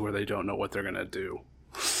 days where they don't know what they're going to do.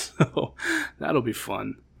 So that'll be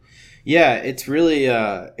fun. Yeah, it's really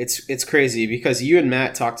it's crazy because you and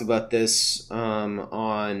Matt talked about this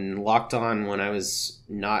on Locked On when I was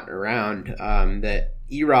not around, that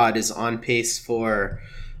Erod is on pace for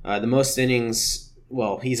the most innings.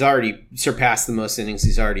 Well, he's already surpassed the most innings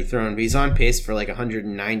he's already thrown, but he's on pace for like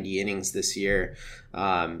 190 innings this year.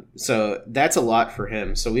 So that's a lot for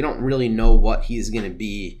him. So we don't really know what he's going to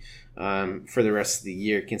be for the rest of the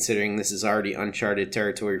year, considering this is already uncharted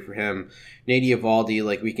territory for him. Nate Eovaldi,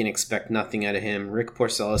 like, we can expect nothing out of him. Rick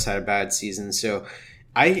Porcello's had a bad season. So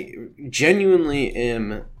I genuinely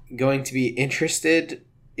am going to be interested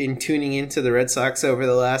in tuning into the Red Sox over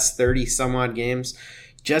the last 30 some odd games,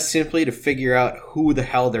 just simply to figure out who the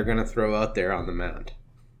hell they're going to throw out there on the mound.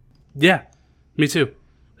 Yeah, me too.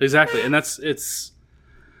 Exactly. And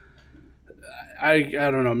I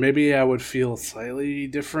don't know, maybe I would feel slightly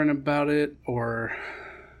different about it, or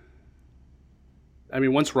I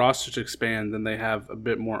mean, once rosters expand, then they have a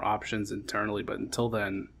bit more options internally, but until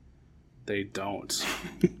then, they don't.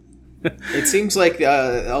 It seems like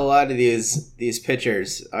a lot of these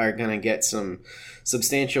pitchers are going to get some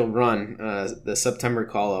substantial run, the September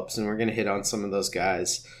call-ups, and we're going to hit on some of those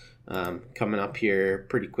guys coming up here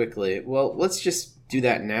pretty quickly. Well, let's just do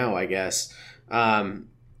that now, I guess.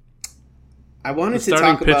 I wanted to talk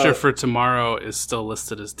about... The starting pitcher for tomorrow is still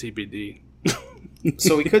listed as TBD.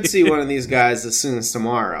 So we could see one of these guys as soon as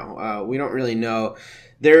tomorrow. We don't really know.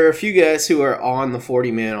 There are a few guys who are on the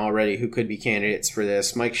 40-man already who could be candidates for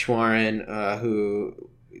this. Mike Schwarin,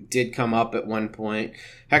 who did come up at one point.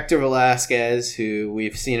 Hector Velasquez, who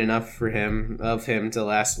we've seen enough of him to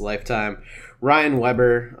last a lifetime. Ryan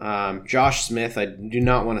Weber, Josh Smith. I do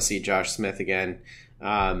not want to see Josh Smith again.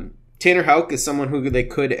 Tanner Houck is someone who they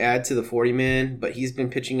could add to the 40-man, but he's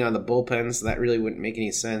been pitching out of the bullpen, so that really wouldn't make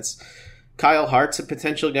any sense. Kyle Hart's a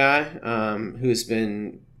potential guy who's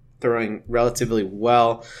been throwing relatively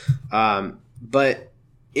well. But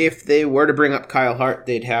if they were to bring up Kyle Hart,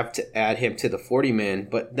 they'd have to add him to the 40-man.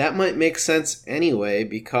 But that might make sense anyway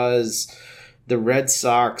because the Red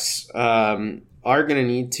Sox are going to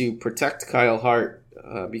need to protect Kyle Hart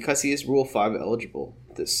because he is Rule 5 eligible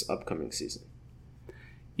this upcoming season.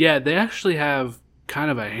 Yeah, they actually have kind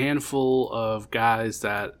of a handful of guys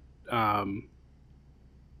that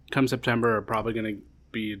come September are probably going to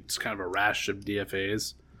be just kind of a rash of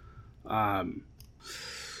DFAs.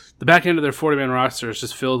 The back end of their 40-man roster is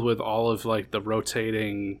just filled with all of like the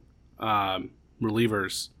rotating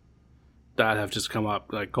relievers that have just come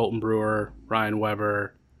up, like Colton Brewer, Ryan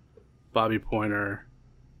Weber, Bobby Pointer.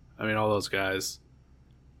 I mean, all those guys.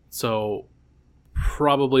 So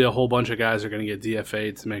probably a whole bunch of guys are going to get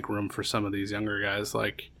DFA'd to make room for some of these younger guys,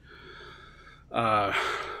 like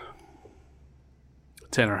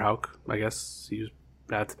Tanner Houck, I guess. He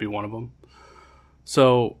had to be one of them.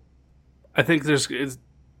 So I think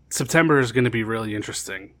September is going to be really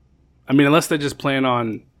interesting. I mean, unless they just plan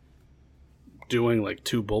on doing like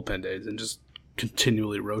 2 bullpen days and just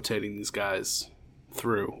continually rotating these guys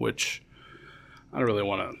through, which I don't really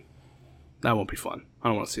want to. That won't be fun. I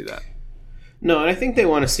don't want to see that. No, and I think they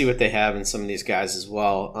want to see what they have in some of these guys as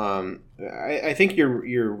well. I think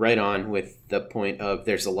you're right on with the point of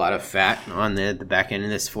there's a lot of fat on the back end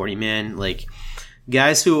of this 40-man. Like,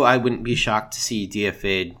 guys who I wouldn't be shocked to see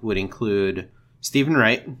DFA'd would include Stephen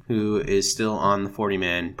Wright, who is still on the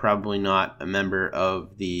 40-man, probably not a member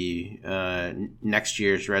of the next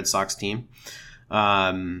year's Red Sox team.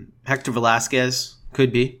 Hector Velasquez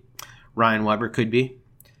could be. Ryan Weber could be.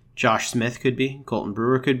 Josh Smith could be. Colton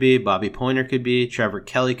Brewer could be. Bobby Pointer could be. Trevor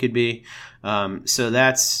Kelly could be. So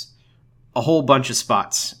that's a whole bunch of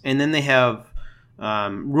spots. And then they have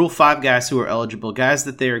Rule 5 guys who are eligible, guys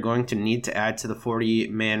that they are going to need to add to the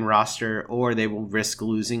 40-man roster, or they will risk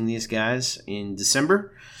losing these guys in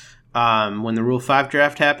December when the Rule 5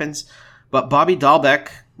 draft happens. But Bobby Dahlbeck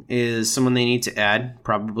is someone they need to add.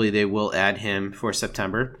 Probably they will add him for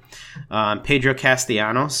September. Pedro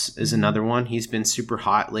Castellanos is another one. He's been super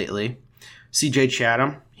hot lately. CJ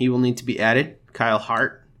Chatham, he will need to be added. Kyle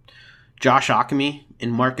Hart, Josh Ockamy,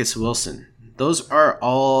 and Marcus Wilson. those are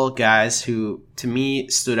all guys who, to me,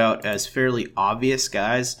 stood out as fairly obvious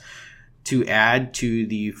guys to add to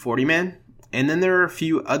the 40-man. And then there are a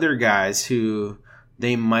few other guys who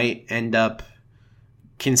they might end up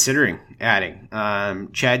considering adding.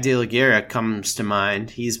 Chad De La Guerra comes to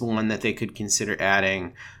mind. He's one that they could consider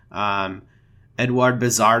adding. Eduard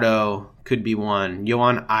Bizardo could be one.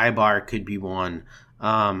 Yohan Ibar could be one.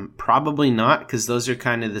 Probably not, because those are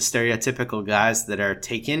kind of the stereotypical guys that are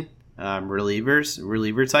taken,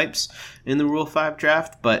 reliever types in the Rule 5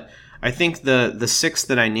 draft. But I think the 6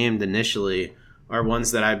 that I named initially are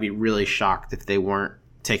ones that I'd be really shocked if they weren't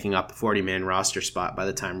taking up a 40-man roster spot by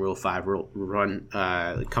the time Rule 5 run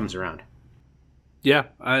comes around. Yeah,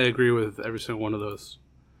 I agree with every single one of those.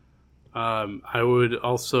 I would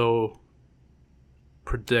also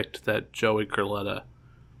predict that Joey Curletta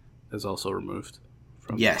is also removed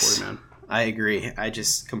from the 40-man. I agree. I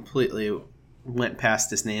just completely went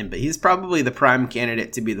past his name, but he's probably the prime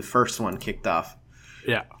candidate to be the first one kicked off.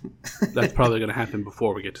 Yeah, that's probably going to happen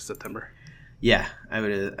before we get to September. Yeah, I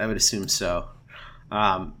would assume so.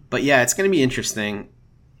 But yeah, it's going to be interesting.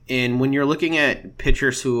 And when you're looking at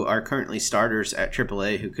pitchers who are currently starters at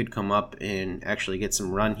AAA who could come up and actually get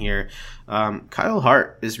some run here, Kyle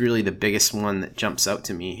Hart is really the biggest one that jumps out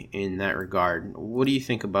to me in that regard. What do you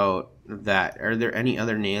think about that? Are there any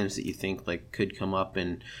other names that you think like could come up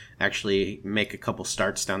and actually make a couple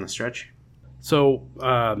starts down the stretch? So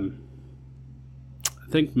I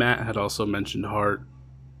think Matt had also mentioned Hart.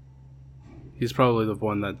 He's probably the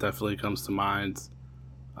one that definitely comes to mind.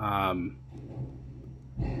 I'm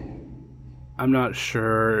not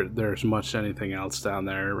sure there's much anything else down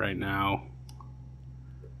there right now.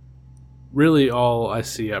 Really, all I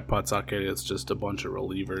see at Pawtucket is just a bunch of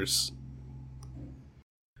relievers.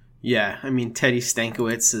 Yeah, I mean, Teddy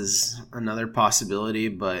Stankiewicz is another possibility,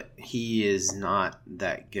 but he is not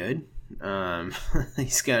that good.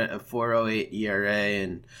 He's got a 4.08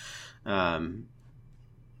 ERA and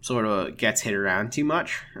sort of gets hit around too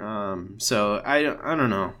much. So I don't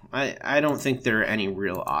know. I don't think there are any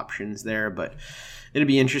real options there, but it'll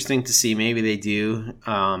be interesting to see. Maybe they do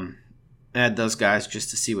add those guys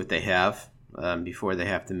just to see what they have before they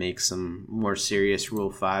have to make some more serious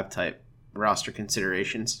Rule 5 type roster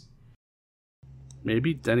considerations.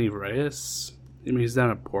 Maybe Denny Reyes? I mean, he's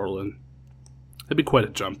down at Portland. That'd be quite a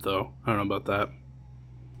jump, though. I don't know about that.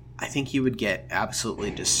 I think he would get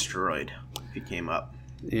absolutely destroyed if he came up.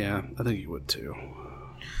 Yeah, I think he would too.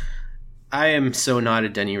 I am so not a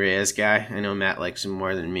Denny Reyes guy. I know Matt likes him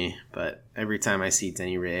more than me, but every time I see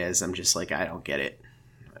Denny Reyes, I'm just like, I don't get it.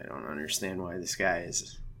 I don't understand why this guy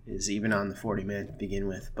is even on the 40-man to begin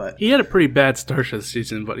with. But he had a pretty bad start to the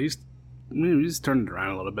season, but he's turned it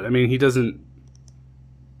around a little bit. I mean, he doesn't.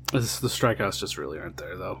 The strikeouts just really aren't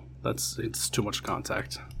there, though. It's too much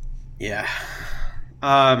contact. Yeah.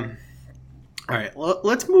 All right, well,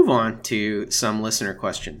 let's move on to some listener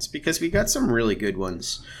questions because we got some really good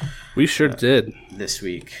ones. We sure did. This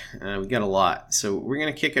week. We got a lot. So we're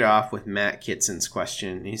going to kick it off with Matt Kitson's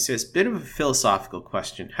question. He says, bit of a philosophical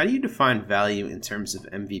question. How do you define value in terms of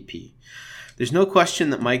MVP? There's no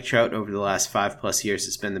question that Mike Trout over the last 5+ years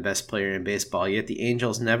has been the best player in baseball, yet the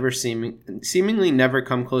Angels seemingly never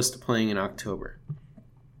come close to playing in October.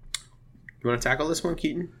 You want to tackle this one,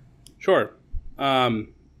 Keaton? Sure.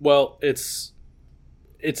 Well, it's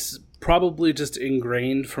probably just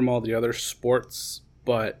ingrained from all the other sports,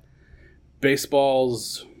 but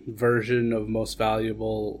baseball's version of most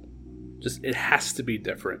valuable, it has to be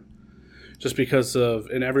different. Just because of,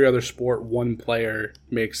 in every other sport, one player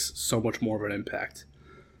makes so much more of an impact.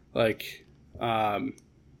 Like,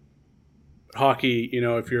 hockey,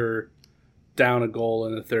 if you're down a goal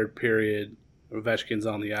in the third period, Ovechkin's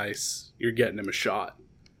on the ice, you're getting him a shot.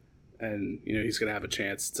 And, he's going to have a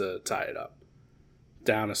chance to tie it up.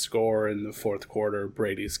 Down a score in the fourth quarter,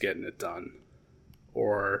 Brady's getting it done.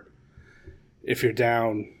 Or if you're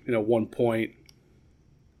down, 1 point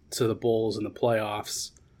to the Bulls in the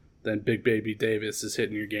playoffs, then Big Baby Davis is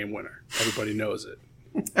hitting your game winner. Everybody knows it.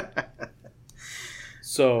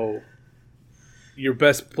 So your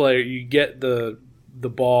best player, you get the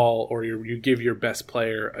ball, or you give your best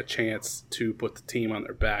player a chance to put the team on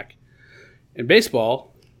their back. In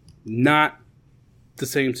baseball, not the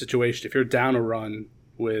same situation. If you're down a run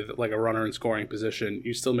with like a runner in scoring position,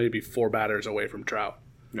 you still may be 4 batters away from Trout.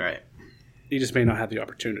 Right. You just may not have the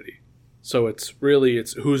opportunity. So it's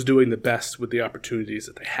who's doing the best with the opportunities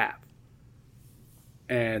that they have.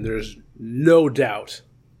 And there's no doubt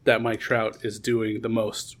that Mike Trout is doing the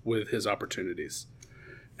most with his opportunities.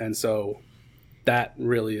 And so that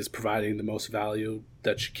really is providing the most value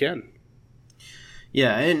that you can.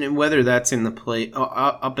 Yeah, and whether that's in the plate,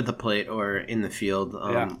 up at the plate, or in the field,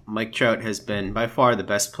 Mike Trout has been by far the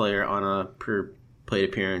best player on a per plate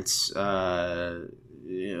appearance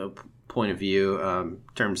point of view, in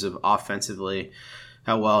terms of offensively,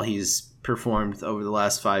 how well he's performed over the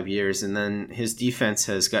last 5 years, and then his defense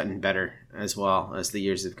has gotten better as well as the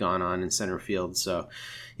years have gone on in center field. So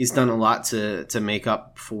he's done a lot to make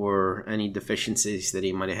up for any deficiencies that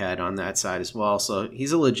he might have had on that side as well. So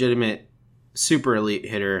he's a legitimate super elite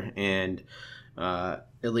hitter and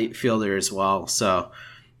elite fielder as well. So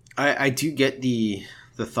I do get the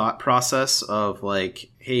thought process of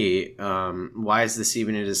like, hey, why is this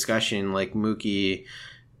even a discussion? Like Mookie,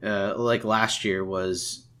 like last year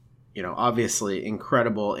was, obviously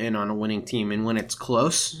incredible and on a winning team. And when it's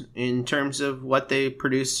close in terms of what they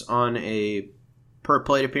produce on a per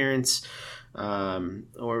plate appearance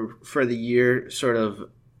or for the year sort of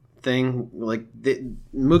thing, like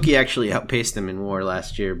Mookie actually outpaced him in WAR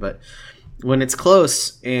last year. But when it's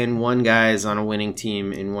close and one guy is on a winning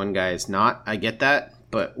team and one guy is not, I get that.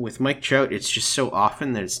 But with Mike Trout, it's just so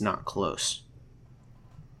often that it's not close.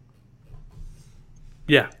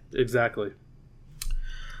 Yeah, exactly.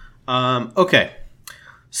 Okay.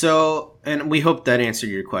 So, and we hope that answered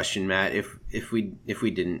your question, Matt. If we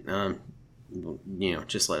didn't,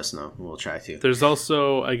 just let us know. We'll try to. There's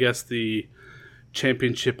also, I guess, the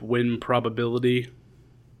championship win probability,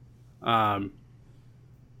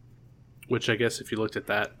 which I guess if you looked at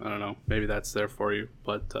that, I don't know, maybe that's there for you.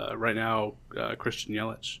 But right now, Christian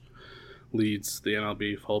Yelich leads the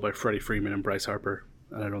MLB, followed by Freddie Freeman and Bryce Harper.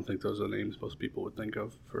 And I don't think those are the names most people would think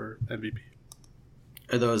of for MVP.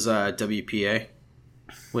 Are those WPA,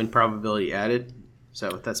 win probability added? Is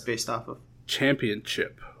that what that's based off of?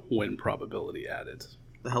 Championship win probability added.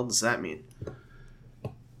 The hell does that mean?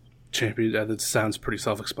 Champion, that sounds pretty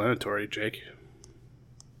self-explanatory, Jake.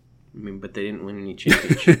 I mean, but they didn't win any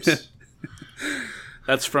championships.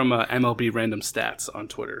 That's from MLB Random Stats on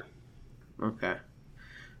Twitter. Okay.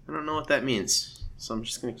 I don't know what that means, so I'm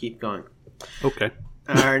just going to keep going. Okay.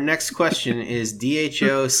 Our next question is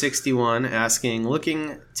DHO61 asking,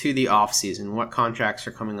 looking to the offseason, what contracts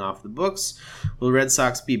are coming off the books? Will Red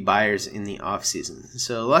Sox be buyers in the offseason?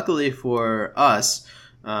 So luckily for us,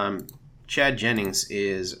 Chad Jennings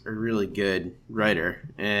is a really good writer,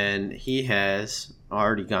 and he has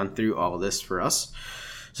already gone through all of this for us.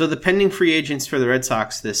 So the pending free agents for the Red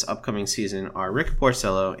Sox this upcoming season are Rick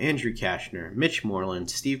Porcello, Andrew Cashner, Mitch Moreland,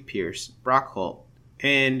 Steve Pearce, Brock Holt,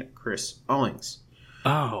 and Chris Owings.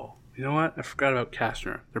 Oh, you know what? I forgot about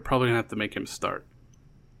Cashner. They're probably going to have to make him start.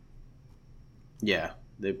 Yeah,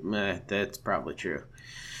 that's probably true.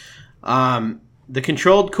 The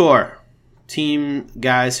controlled core, team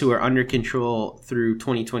guys who are under control through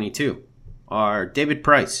 2022, are David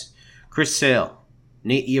Price, Chris Sale,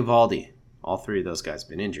 Nate Eovaldi. All three of those guys have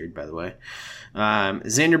been injured, by the way.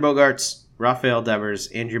 Xander Bogaerts, Rafael Devers,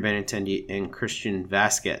 Andrew Benintendi, and Christian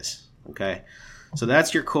Vasquez. Okay, so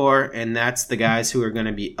that's your core, and that's the guys who are going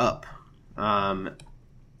to be up.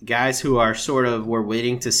 Guys who are sort of, we're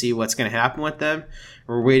waiting to see what's going to happen with them.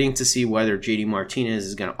 We're waiting to see whether JD Martinez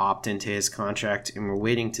is going to opt into his contract, and we're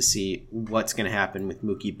waiting to see what's going to happen with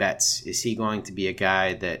Mookie Betts. Is he going to be a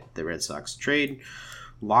guy that the Red Sox trade,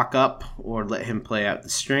 lock up, or let him play out the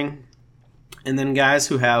string? And then guys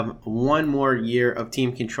who have one more year of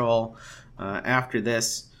team control after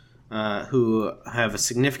this, who have a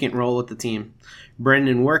significant role with the team.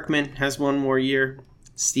 Brendan Workman has one more year.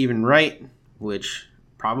 Stephen Wright, which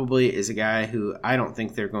probably is a guy who I don't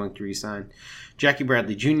think they're going to re-sign. Jackie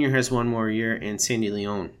Bradley Jr. has one more year, and Sandy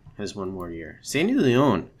Leon has one more year. Sandy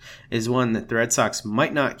Leon is one that the Red Sox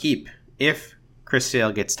might not keep if Chris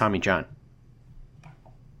Sale gets Tommy John.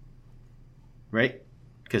 Right?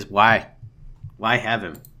 Because why? Why have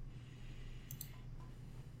him?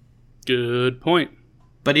 Good point.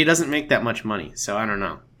 But he doesn't make that much money, so I don't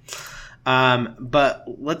know. But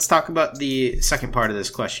let's talk about the second part of this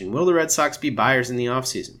question. Will the Red Sox be buyers in the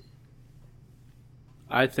offseason?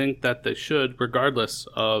 I think that they should, regardless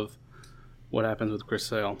of what happens with Chris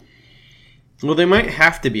Sale. Well, they might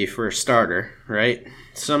have to be for a starter, right?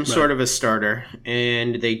 Some sort of a starter,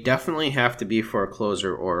 and they definitely have to be for a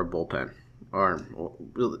closer or a bullpen arm.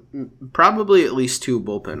 Probably at least two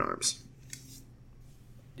bullpen arms.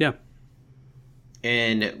 Yeah.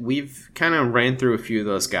 And we've kind of ran through a few of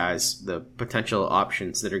those guys, the potential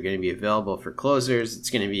options that are going to be available for closers. It's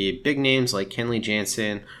going to be big names like Kenley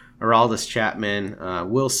Jansen, Aroldis Chapman,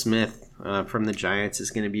 Will Smith from the Giants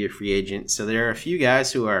is going to be a free agent. So there are a few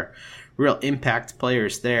guys who are real impact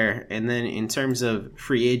players there. And then in terms of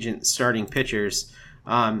free agent starting pitchers,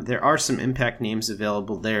 There are some impact names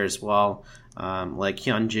available there as well, like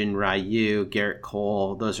Hyunjin Ryu, Garrett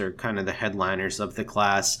Cole. Those are kind of the headliners of the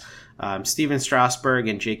class. Steven Strasburg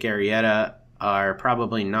and Jake Arrieta are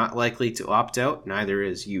probably not likely to opt out. Neither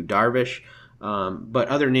is Yu Darvish. But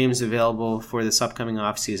other names available for this upcoming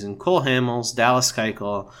offseason: Cole Hamels, Dallas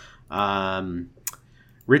Keuchel,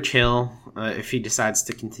 Rich Hill, if he decides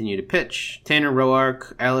to continue to pitch, Tanner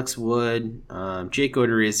Roark, Alex Wood, Jake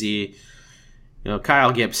Odorizzi,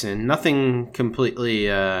 Kyle Gibson. Nothing completely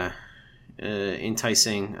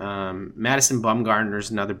enticing. Madison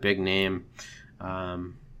Bumgarner's another big name.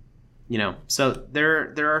 So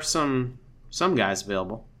there are some guys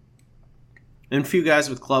available. And a few guys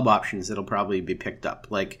with club options that'll probably be picked up,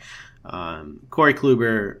 like Corey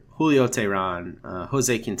Kluber, Julio Teheran,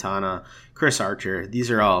 Jose Quintana, Chris Archer. These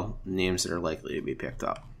are all names that are likely to be picked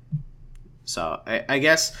up. So I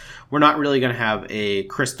guess we're not really going to have a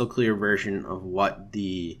crystal clear version of what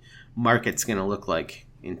the market's going to look like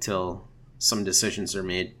until some decisions are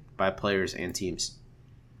made by players and teams.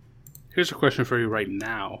 Here's a question for you right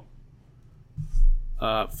now.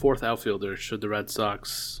 Fourth outfielder, should the Red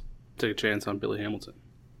Sox take a chance on Billy Hamilton?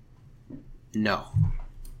 No.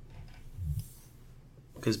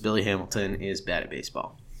 Because Billy Hamilton is bad at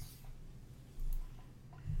baseball.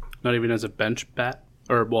 Not even as a bench bat?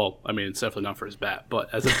 It's definitely not for his bat,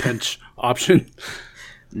 but as a bench option?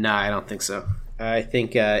 No, I don't think so. I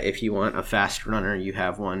think if you want a fast runner, you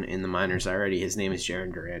have one in the minors already. His name is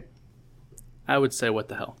Jarren Duran. I would say what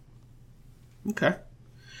the hell. Okay.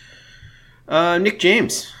 Nick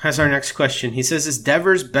James has our next question. He says, is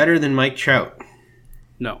Devers better than Mike Trout?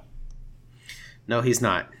 No. No, he's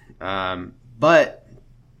not. But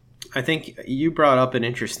I think you brought up an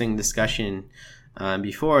interesting discussion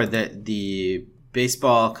before that the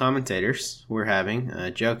baseball commentators were having.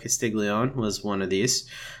 Joe Castiglione was one of these.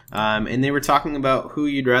 And they were talking about who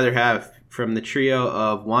you'd rather have from the trio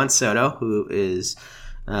of Juan Soto, who is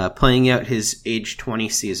playing out his age 20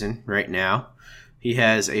 season right now. He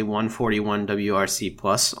has a 141 WRC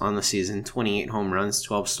plus on the season, 28 home runs,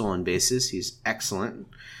 12 stolen bases. He's excellent.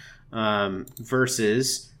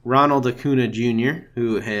 Versus Ronald Acuna Jr.,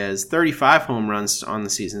 who has 35 home runs on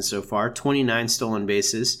the season so far, 29 stolen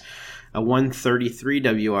bases, a 133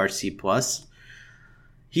 WRC plus.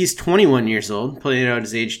 He's 21 years old, playing out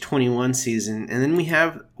his age 21 season. And then we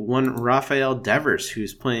have one Rafael Devers,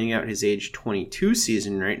 who's playing out his age 22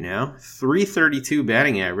 season right now. 332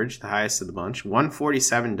 batting average, the highest of the bunch.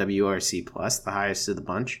 147 WRC plus, the highest of the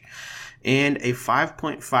bunch. And a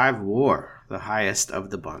 5.5 WAR, the highest of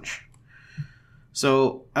the bunch.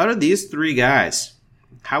 So out of these three guys,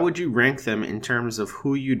 how would you rank them in terms of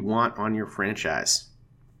who you'd want on your franchise?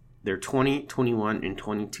 They're 20, 21, and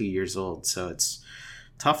 22 years old, so it's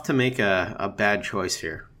tough to make a bad choice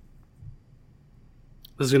here.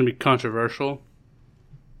 This is going to be controversial,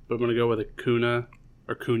 but I'm going to go with Acuna,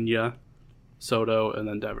 Soto, and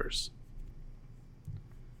then Devers.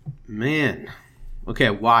 Man.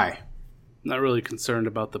 Okay, why? Not really concerned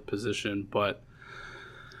about the position, but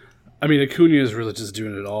Acuna is really just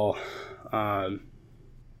doing it all.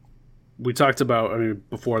 We talked about,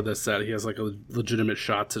 before this, that he has like a legitimate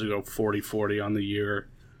shot to go 40-40 on the year,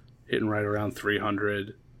 hitting right around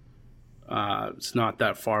 300. It's not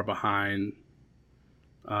that far behind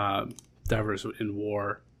Devers in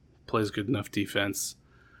WAR. Plays good enough defense.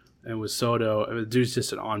 And with Soto, the dude's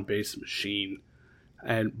just an on-base machine.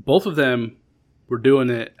 And both of them were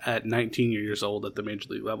doing it at 19 years old at the major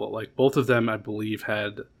league level. Like, both of them, I believe,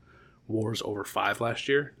 had WARs over 5 last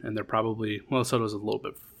year. And they're probably, Soto's a little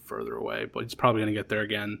bit further away, but he's probably going to get there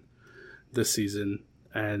again this season.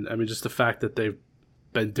 And, just the fact that they've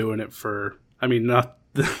been doing it for, not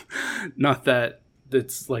that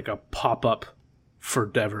it's like a pop-up for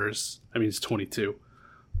Devers. He's 22.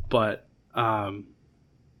 But I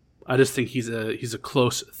just think he's a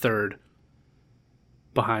close third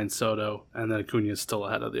behind Soto, and then Acuna is still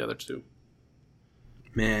ahead of the other two.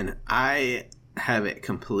 Man, I have it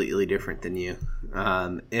completely different than you.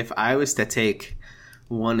 If I was to take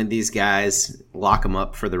one of these guys, lock them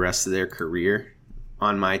up for the rest of their career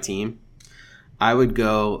on my team, I would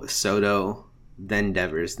go Soto, then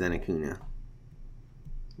Devers, then Acuna.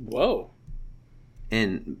 Whoa.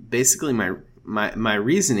 And basically my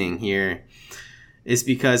reasoning here is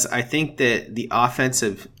because I think that the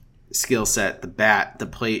offensive skill set, the bat, the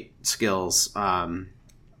plate skills are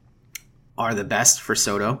the best for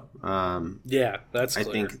Soto. Yeah, that's clear.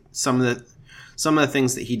 I think some of the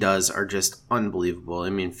things that he does are just unbelievable.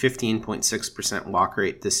 15.6% walk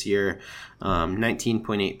rate this year,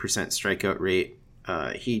 19.8% strikeout rate.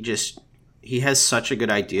 He has such a good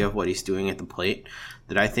idea of what he's doing at the plate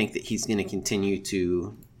that I think that he's going to continue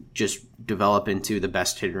to just develop into the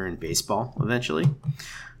best hitter in baseball eventually.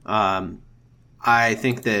 I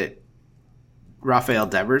think that Rafael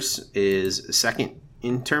Devers is second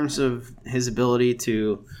in terms of his ability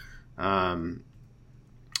to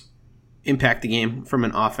impact the game from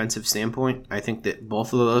an offensive standpoint. I think that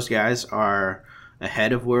both of those guys are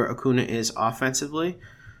ahead of where Acuna is offensively.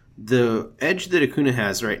 The edge that Acuna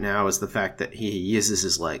has right now is the fact that he uses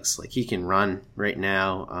his legs. Like, he can run right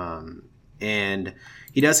now, and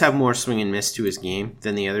he does have more swing and miss to his game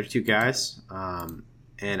than the other two guys.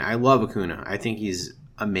 And I love Acuna. I think he's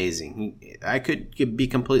amazing. I could be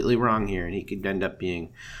completely wrong here, and he could end up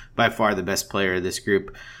being by far the best player of this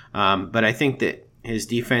group. But I think that his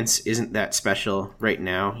defense isn't that special right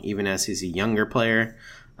now, even as he's a younger player.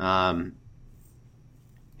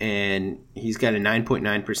 And he's got a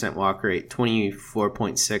 9.9% walk rate,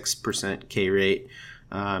 24.6% K rate.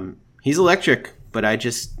 He's electric, but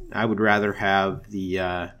I would rather have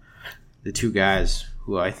the two guys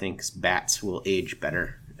who I think's bats will age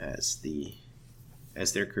better as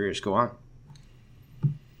their careers go on.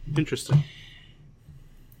 Interesting.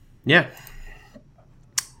 Yeah.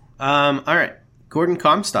 All right. Gordon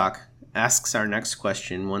Comstock asks our next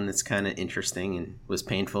question, one that's kind of interesting and was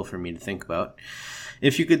painful for me to think about.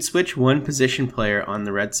 If you could switch one position player on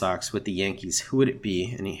the Red Sox with the Yankees, who would it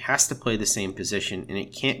be? And he has to play the same position, and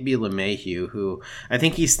it can't be LeMahieu, who I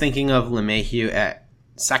think he's thinking of LeMahieu at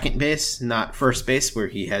second base, not first base, where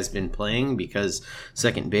he has been playing, because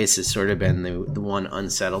second base has sort of been the one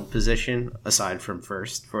unsettled position, aside from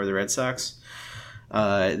first, for the Red Sox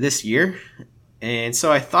this year. And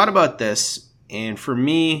so I thought about this, and for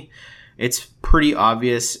me, it's pretty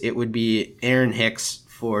obvious. It would be Aaron Hicks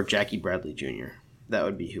for Jackie Bradley Jr. That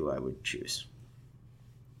would be who I would choose.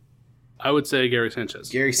 I would say Gary Sanchez.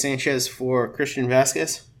 Gary Sanchez for Christian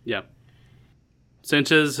Vasquez? Yeah.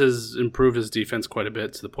 Sanchez has improved his defense quite a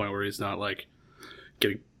bit to the point where he's not like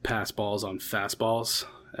getting pass balls on fastballs,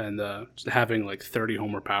 and just having like 30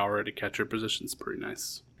 homer power at a catcher position is pretty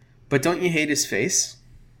nice. But don't you hate his face?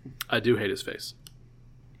 I do hate his face.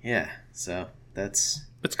 Yeah, so it's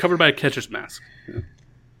covered by a catcher's mask. Yeah.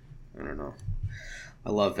 I don't know.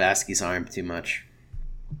 I love Vasquez's arm too much.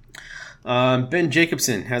 Ben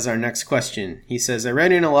Jacobson has our next question. He says, I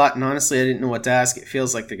read in a lot, and honestly I didn't know what to ask. It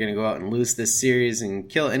feels like they're going to go out and lose this series and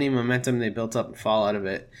kill any momentum they built up and fall out of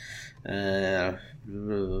it. For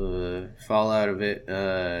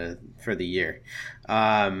the year.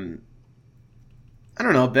 I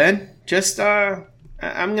don't know, Ben. Just I'm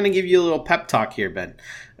going to give you a little pep talk here, Ben.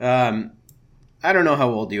 I don't know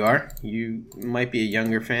how old you are. You might be a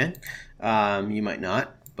younger fan. You might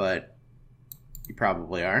not, but you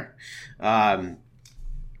probably are.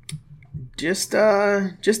 Just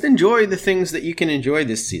enjoy the things that you can enjoy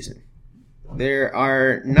this season. There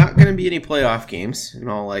are not going to be any playoff games in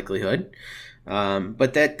all likelihood,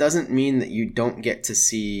 but that doesn't mean that you don't get to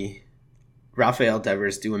see Rafael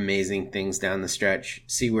Devers do amazing things down the stretch,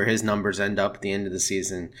 see where his numbers end up at the end of the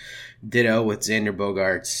season. Ditto with Xander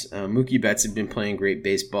Bogaerts. Mookie Betts had been playing great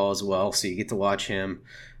baseball as well, so you get to watch him.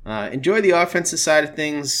 Enjoy the offensive side of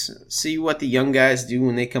things. See what the young guys do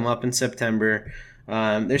when they come up in September.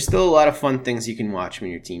 There's still a lot of fun things you can watch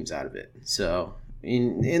when your team's out of it. So,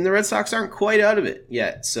 and the Red Sox aren't quite out of it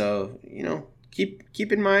yet. So,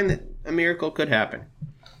 keep in mind that a miracle could happen.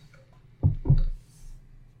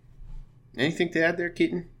 Anything to add there,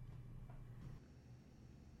 Keaton?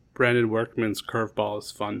 Brandon Workman's curveball is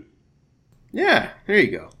fun. Yeah, there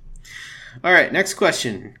you go. All right, next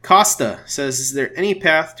question. Costa says, is there any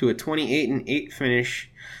path to a 28-8 finish?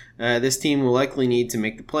 This team will likely need to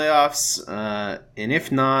make the playoffs. And if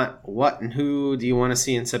not, what and who do you want to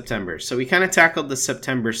see in September? So we kind of tackled the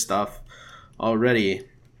September stuff already.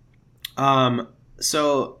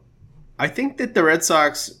 So I think that the Red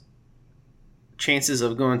Sox chances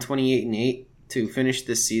of going 28-8 to finish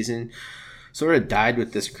this season sort of died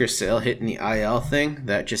with this Chris Sale hitting the IL thing.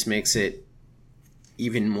 That just makes it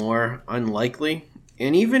even more unlikely.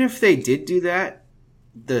 And even if they did do that,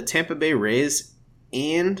 the Tampa Bay Rays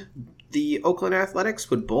and the Oakland Athletics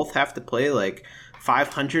would both have to play like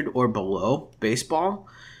 500 or below baseball.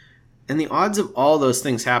 And the odds of all those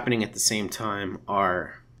things happening at the same time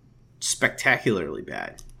are spectacularly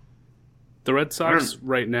bad. The Red Sox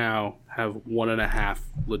right now have 1.5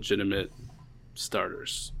 legitimate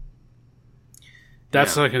starters.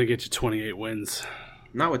 That's not going to get you 28 wins.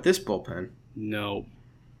 Not with this bullpen. No.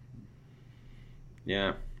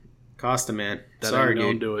 Yeah. Costa, man. That Sorry,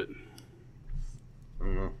 don't dude. do it. I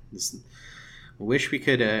don't know. I wish we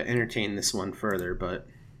could entertain this one further, but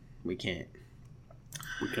we can't.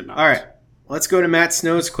 We cannot. All right. Let's go to Matt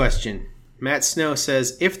Snow's question. Matt Snow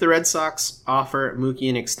says, if the Red Sox offer Mookie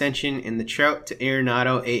an extension in the Trout to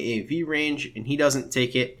Arenado AAV range and he doesn't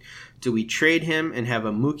take it, do we trade him and have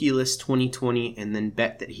a Mookie list 2020 and then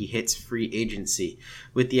bet that he hits free agency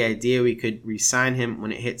with the idea we could re-sign him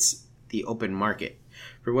when it hits the open market?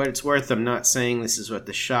 For what it's worth, I'm not saying this is what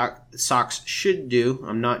the Sox should do.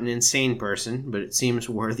 I'm not an insane person, but it seems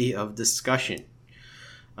worthy of discussion.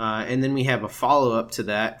 And then we have a follow-up to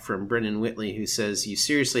that from Brendan Whitley, who says, you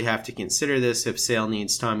seriously have to consider this if Sale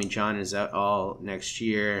needs Tommy John is out all next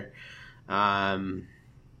year. And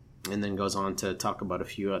then goes on to talk about a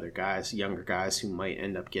few other guys, younger guys, who might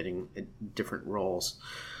end up getting different roles.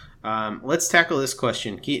 Let's tackle this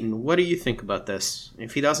question. Keaton, what do you think about this?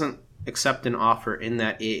 If he doesn't accept an offer in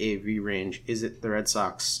that AAV range, is it the Red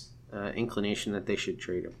Sox inclination that they should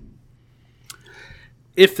trade him?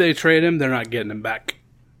 If they trade him, they're not getting him back.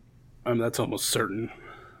 That's almost certain.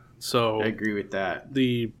 So I agree with that.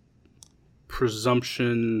 The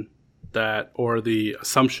presumption that, or the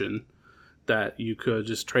assumption that you could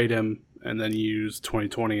just trade him and then use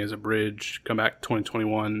 2020 as a bridge, come back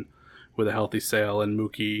 2021 with a healthy Sale and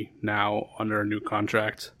Mookie now under a new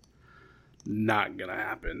contract, not going to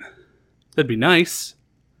happen. That'd be nice,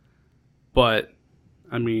 but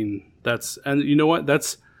I mean, and you know what?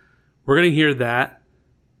 We're going to hear that,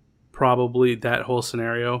 probably that whole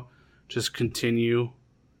scenario just continue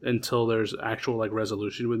until there's actual like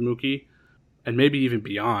resolution with Mookie, and maybe even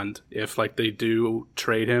beyond. If like they do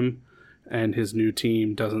trade him and his new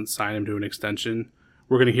team doesn't sign him to an extension,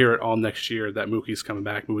 we're going to hear it all next year that Mookie's coming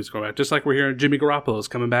back, just like we're hearing Jimmy Garoppolo's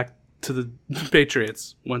coming back to the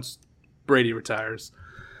Patriots once Brady retires.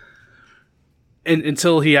 And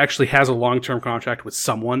until he actually has a long-term contract with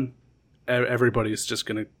someone, everybody's just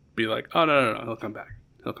going to be like, oh, no, he'll come back.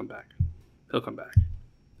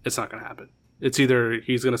 It's not going to happen. It's either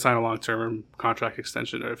he's going to sign a long-term contract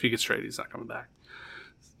extension, or if he gets traded, he's not coming back.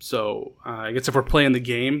 So I guess if we're playing the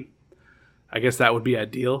game, I guess that would be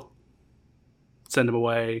ideal. Send him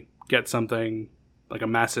away, get something like a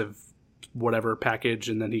massive whatever package,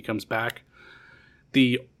 and then he comes back.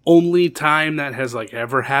 The only time that has like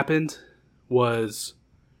ever happened was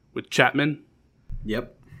with Chapman.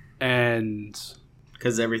 Yep. And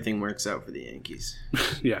because everything works out for the Yankees.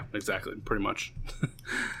 Yeah, exactly. Pretty much.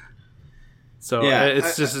 So yeah,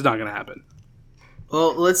 it's not going to happen.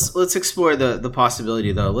 Well, let's explore the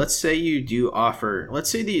possibility though. Let's say you do offer. Let's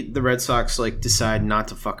say the Red Sox like decide not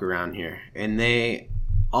to fuck around here, and they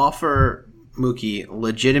offer Mookie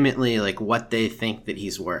legitimately like what they think that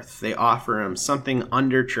he's worth. They offer him something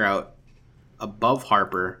under Trout, above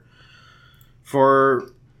Harper,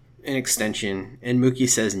 for an extension, and Mookie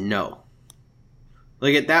says no.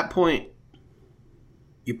 Like at that point,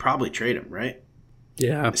 you probably trade him, right?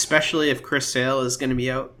 Yeah. Especially if Chris Sale is going to be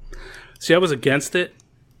out. See, I was against it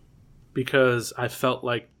because I felt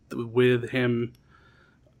like with him,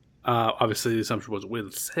 obviously the assumption was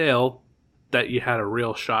with Sale that you had a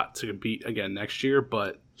real shot to compete again next year,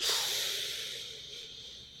 but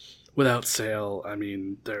without Sale, I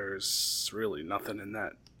mean, there's really nothing in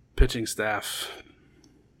that pitching staff.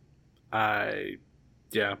 I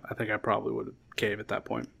think I probably would cave at that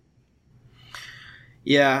point.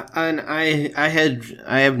 Yeah, and I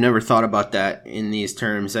have never thought about that in these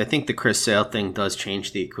terms. I think the Chris Sale thing does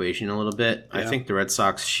change the equation a little bit. Yeah. I think the Red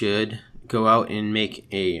Sox should go out and make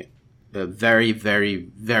a very, very,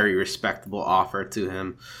 very respectable offer to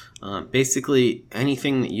him. Basically,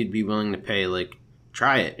 anything that you'd be willing to pay, like,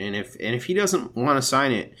 try it. And if he doesn't want to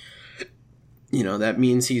sign it, you know, that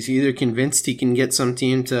means he's either convinced he can get some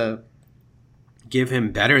team to give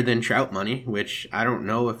him better than Trout money, which I don't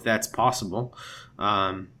know if that's possible.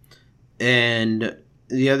 And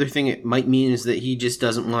the other thing it might mean is that he just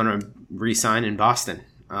doesn't want to re-sign in Boston.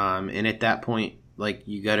 And at that point, like,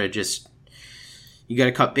 you gotta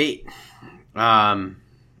cut bait. And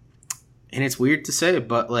it's weird to say,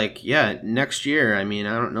 but like, yeah, next year, I mean,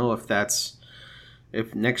 I don't know if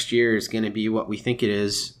next year is going to be what we think it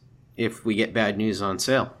is if we get bad news on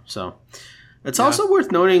Sale. So it's also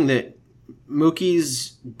worth noting that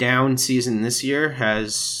Mookie's down season this year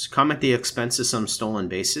has come at the expense of some stolen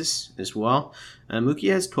bases as well.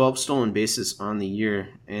 Mookie has 12 stolen bases on the year,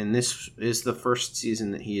 and this is the first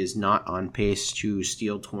season that he is not on pace to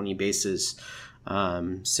steal 20 bases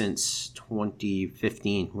since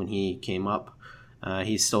 2015 when he came up.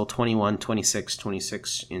 He stole 21, 26,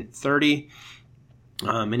 26, and 30.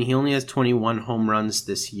 And he only has 21 home runs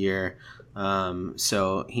this year,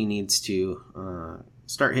 so he needs to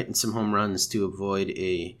start hitting some home runs to avoid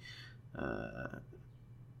a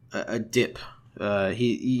dip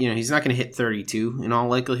He's not going to hit 32 in all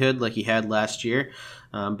likelihood like he had last year,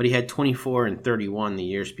 but he had 24 and 31 the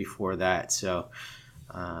years before that. So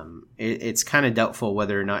it's kind of doubtful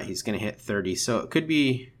whether or not he's going to hit 30. So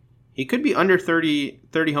he could be under 30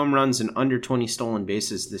 home runs and under 20 stolen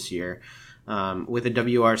bases this year, with a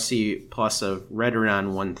WRC plus of right around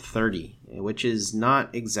 130, which is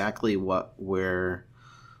not exactly what we're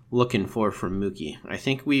looking for from Mookie. I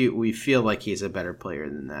think we feel like he's a better player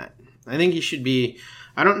than that. I think he should be.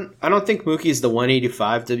 I don't think Mookie's the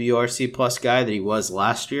 185 WRC plus guy that he was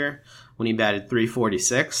last year when he batted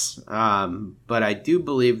 346. But I do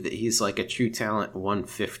believe that he's like a true talent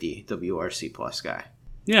 150 WRC plus guy.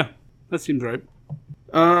 Yeah, that seems right.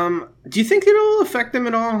 Do you think it'll affect him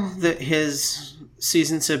at all that his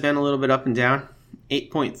seasons have been a little bit up and down?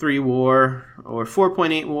 8.3 WAR or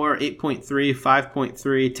 4.8 WAR, 8.3,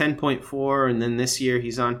 5.3, 10.4, and then this year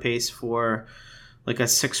he's on pace for like a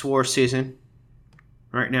 6 WAR season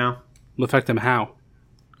right now. Will affect him how?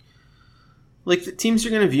 Like, the teams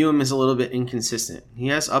are going to view him as a little bit inconsistent. He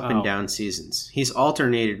has up and down seasons. He's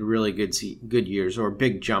alternated really good years, or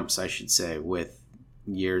big jumps, I should say, with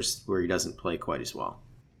years where he doesn't play quite as well.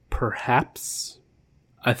 Perhaps.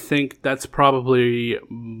 I think that's probably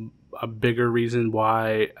a bigger reason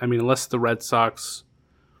why. I mean, unless the Red Sox,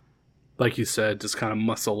 like you said, just kind of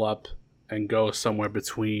muscle up and go somewhere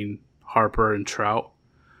between Harper and Trout,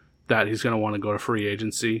 that he's going to want to go to free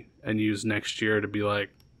agency and use next year to be like,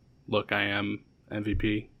 look, I am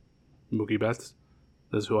MVP, Mookie Betts.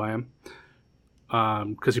 This is who I am.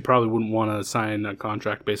 Because he probably wouldn't want to sign a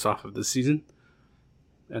contract based off of this season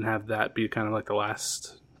and have that be kind of like the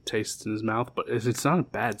last taste in his mouth. But it's not a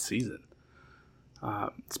bad season.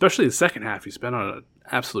 Especially the second half, he's been on an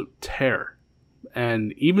absolute tear.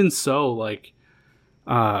 And even so, like,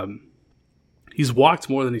 he's walked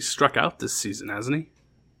more than he's struck out this season, hasn't he?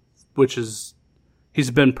 Which is,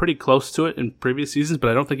 he's been pretty close to it in previous seasons, but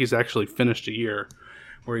I don't think he's actually finished a year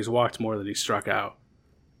where he's walked more than he's struck out.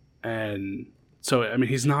 And so, I mean,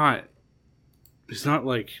 he's not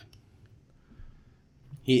like,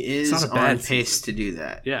 he is on pace season to do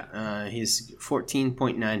that. Yeah. He's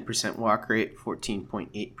 14.9% walk rate,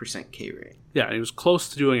 14.8% K rate. Yeah, he was close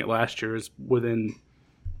to doing it last year. It's within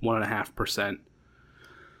 1.5%.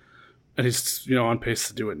 And he's, on pace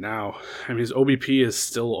to do it now. I mean, his OBP is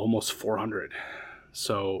still almost 400.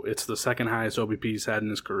 So it's the second highest OBP he's had in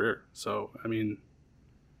his career. So, I mean,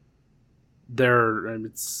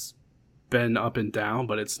 it's been up and down,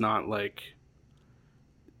 but it's not like...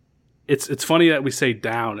 It's funny that we say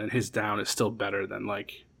down, and his down is still better than,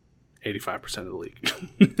 like, 85% of the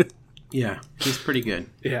league. Yeah, he's pretty good.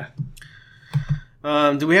 Yeah.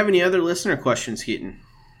 Do we have any other listener questions, Keaton?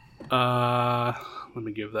 Let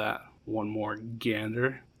me give that one more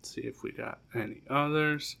gander. Let's see if we got any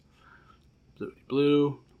others.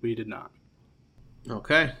 Blue. We did not.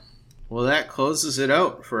 Okay. Well, that closes it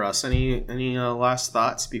out for us. Any last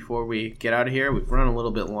thoughts before we get out of here? We've run a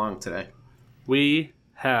little bit long today. We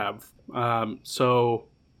have. So,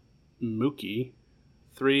 Mookie,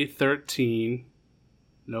 313.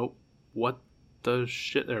 Nope. What the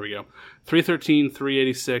shit? There we go. 313,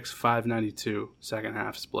 386, 592 second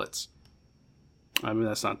half splits. I mean,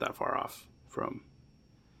 that's not that far off from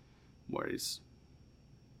where he's...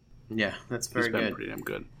 Yeah, that's very good. He's been pretty damn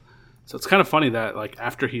good. So it's kind of funny that, like,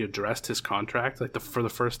 after he addressed his contract, like, for the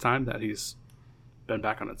first time, that he's been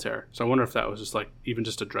back on a tear. So I wonder if that was just, like, even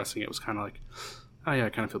just addressing it was kind of like, oh, yeah, I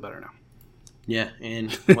kind of feel better now. Yeah,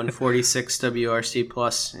 and 146 WRC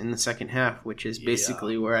plus in the second half, which is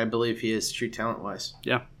basically where I believe he is true talent-wise.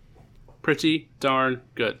 Yeah. Pretty darn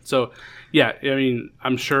good. So, yeah, I mean,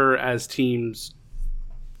 I'm sure as teams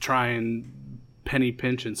try and penny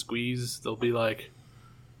pinch and squeeze, they'll be like,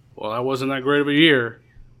 well, that wasn't that great of a year.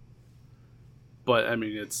 But, I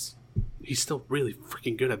mean, he's still really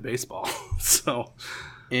freaking good at baseball. So,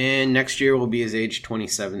 and next year will be his age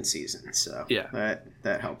 27 season. So, yeah,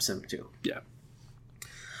 that helps him too. Yeah.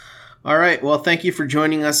 All right. Well, thank you for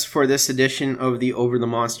joining us for this edition of the Over the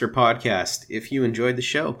Monster podcast. If you enjoyed the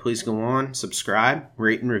show, please go on, subscribe,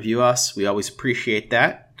 rate and review us. We always appreciate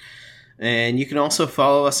that. And you can also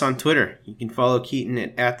follow us on Twitter. You can follow Keaton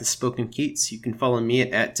at @TheSpokenKeats. You can follow me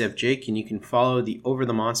at @DevJake, and you can follow the Over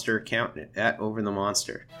the Monster account at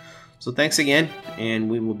 @OverTheMonster. So thanks again, and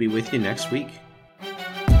we will be with you next week.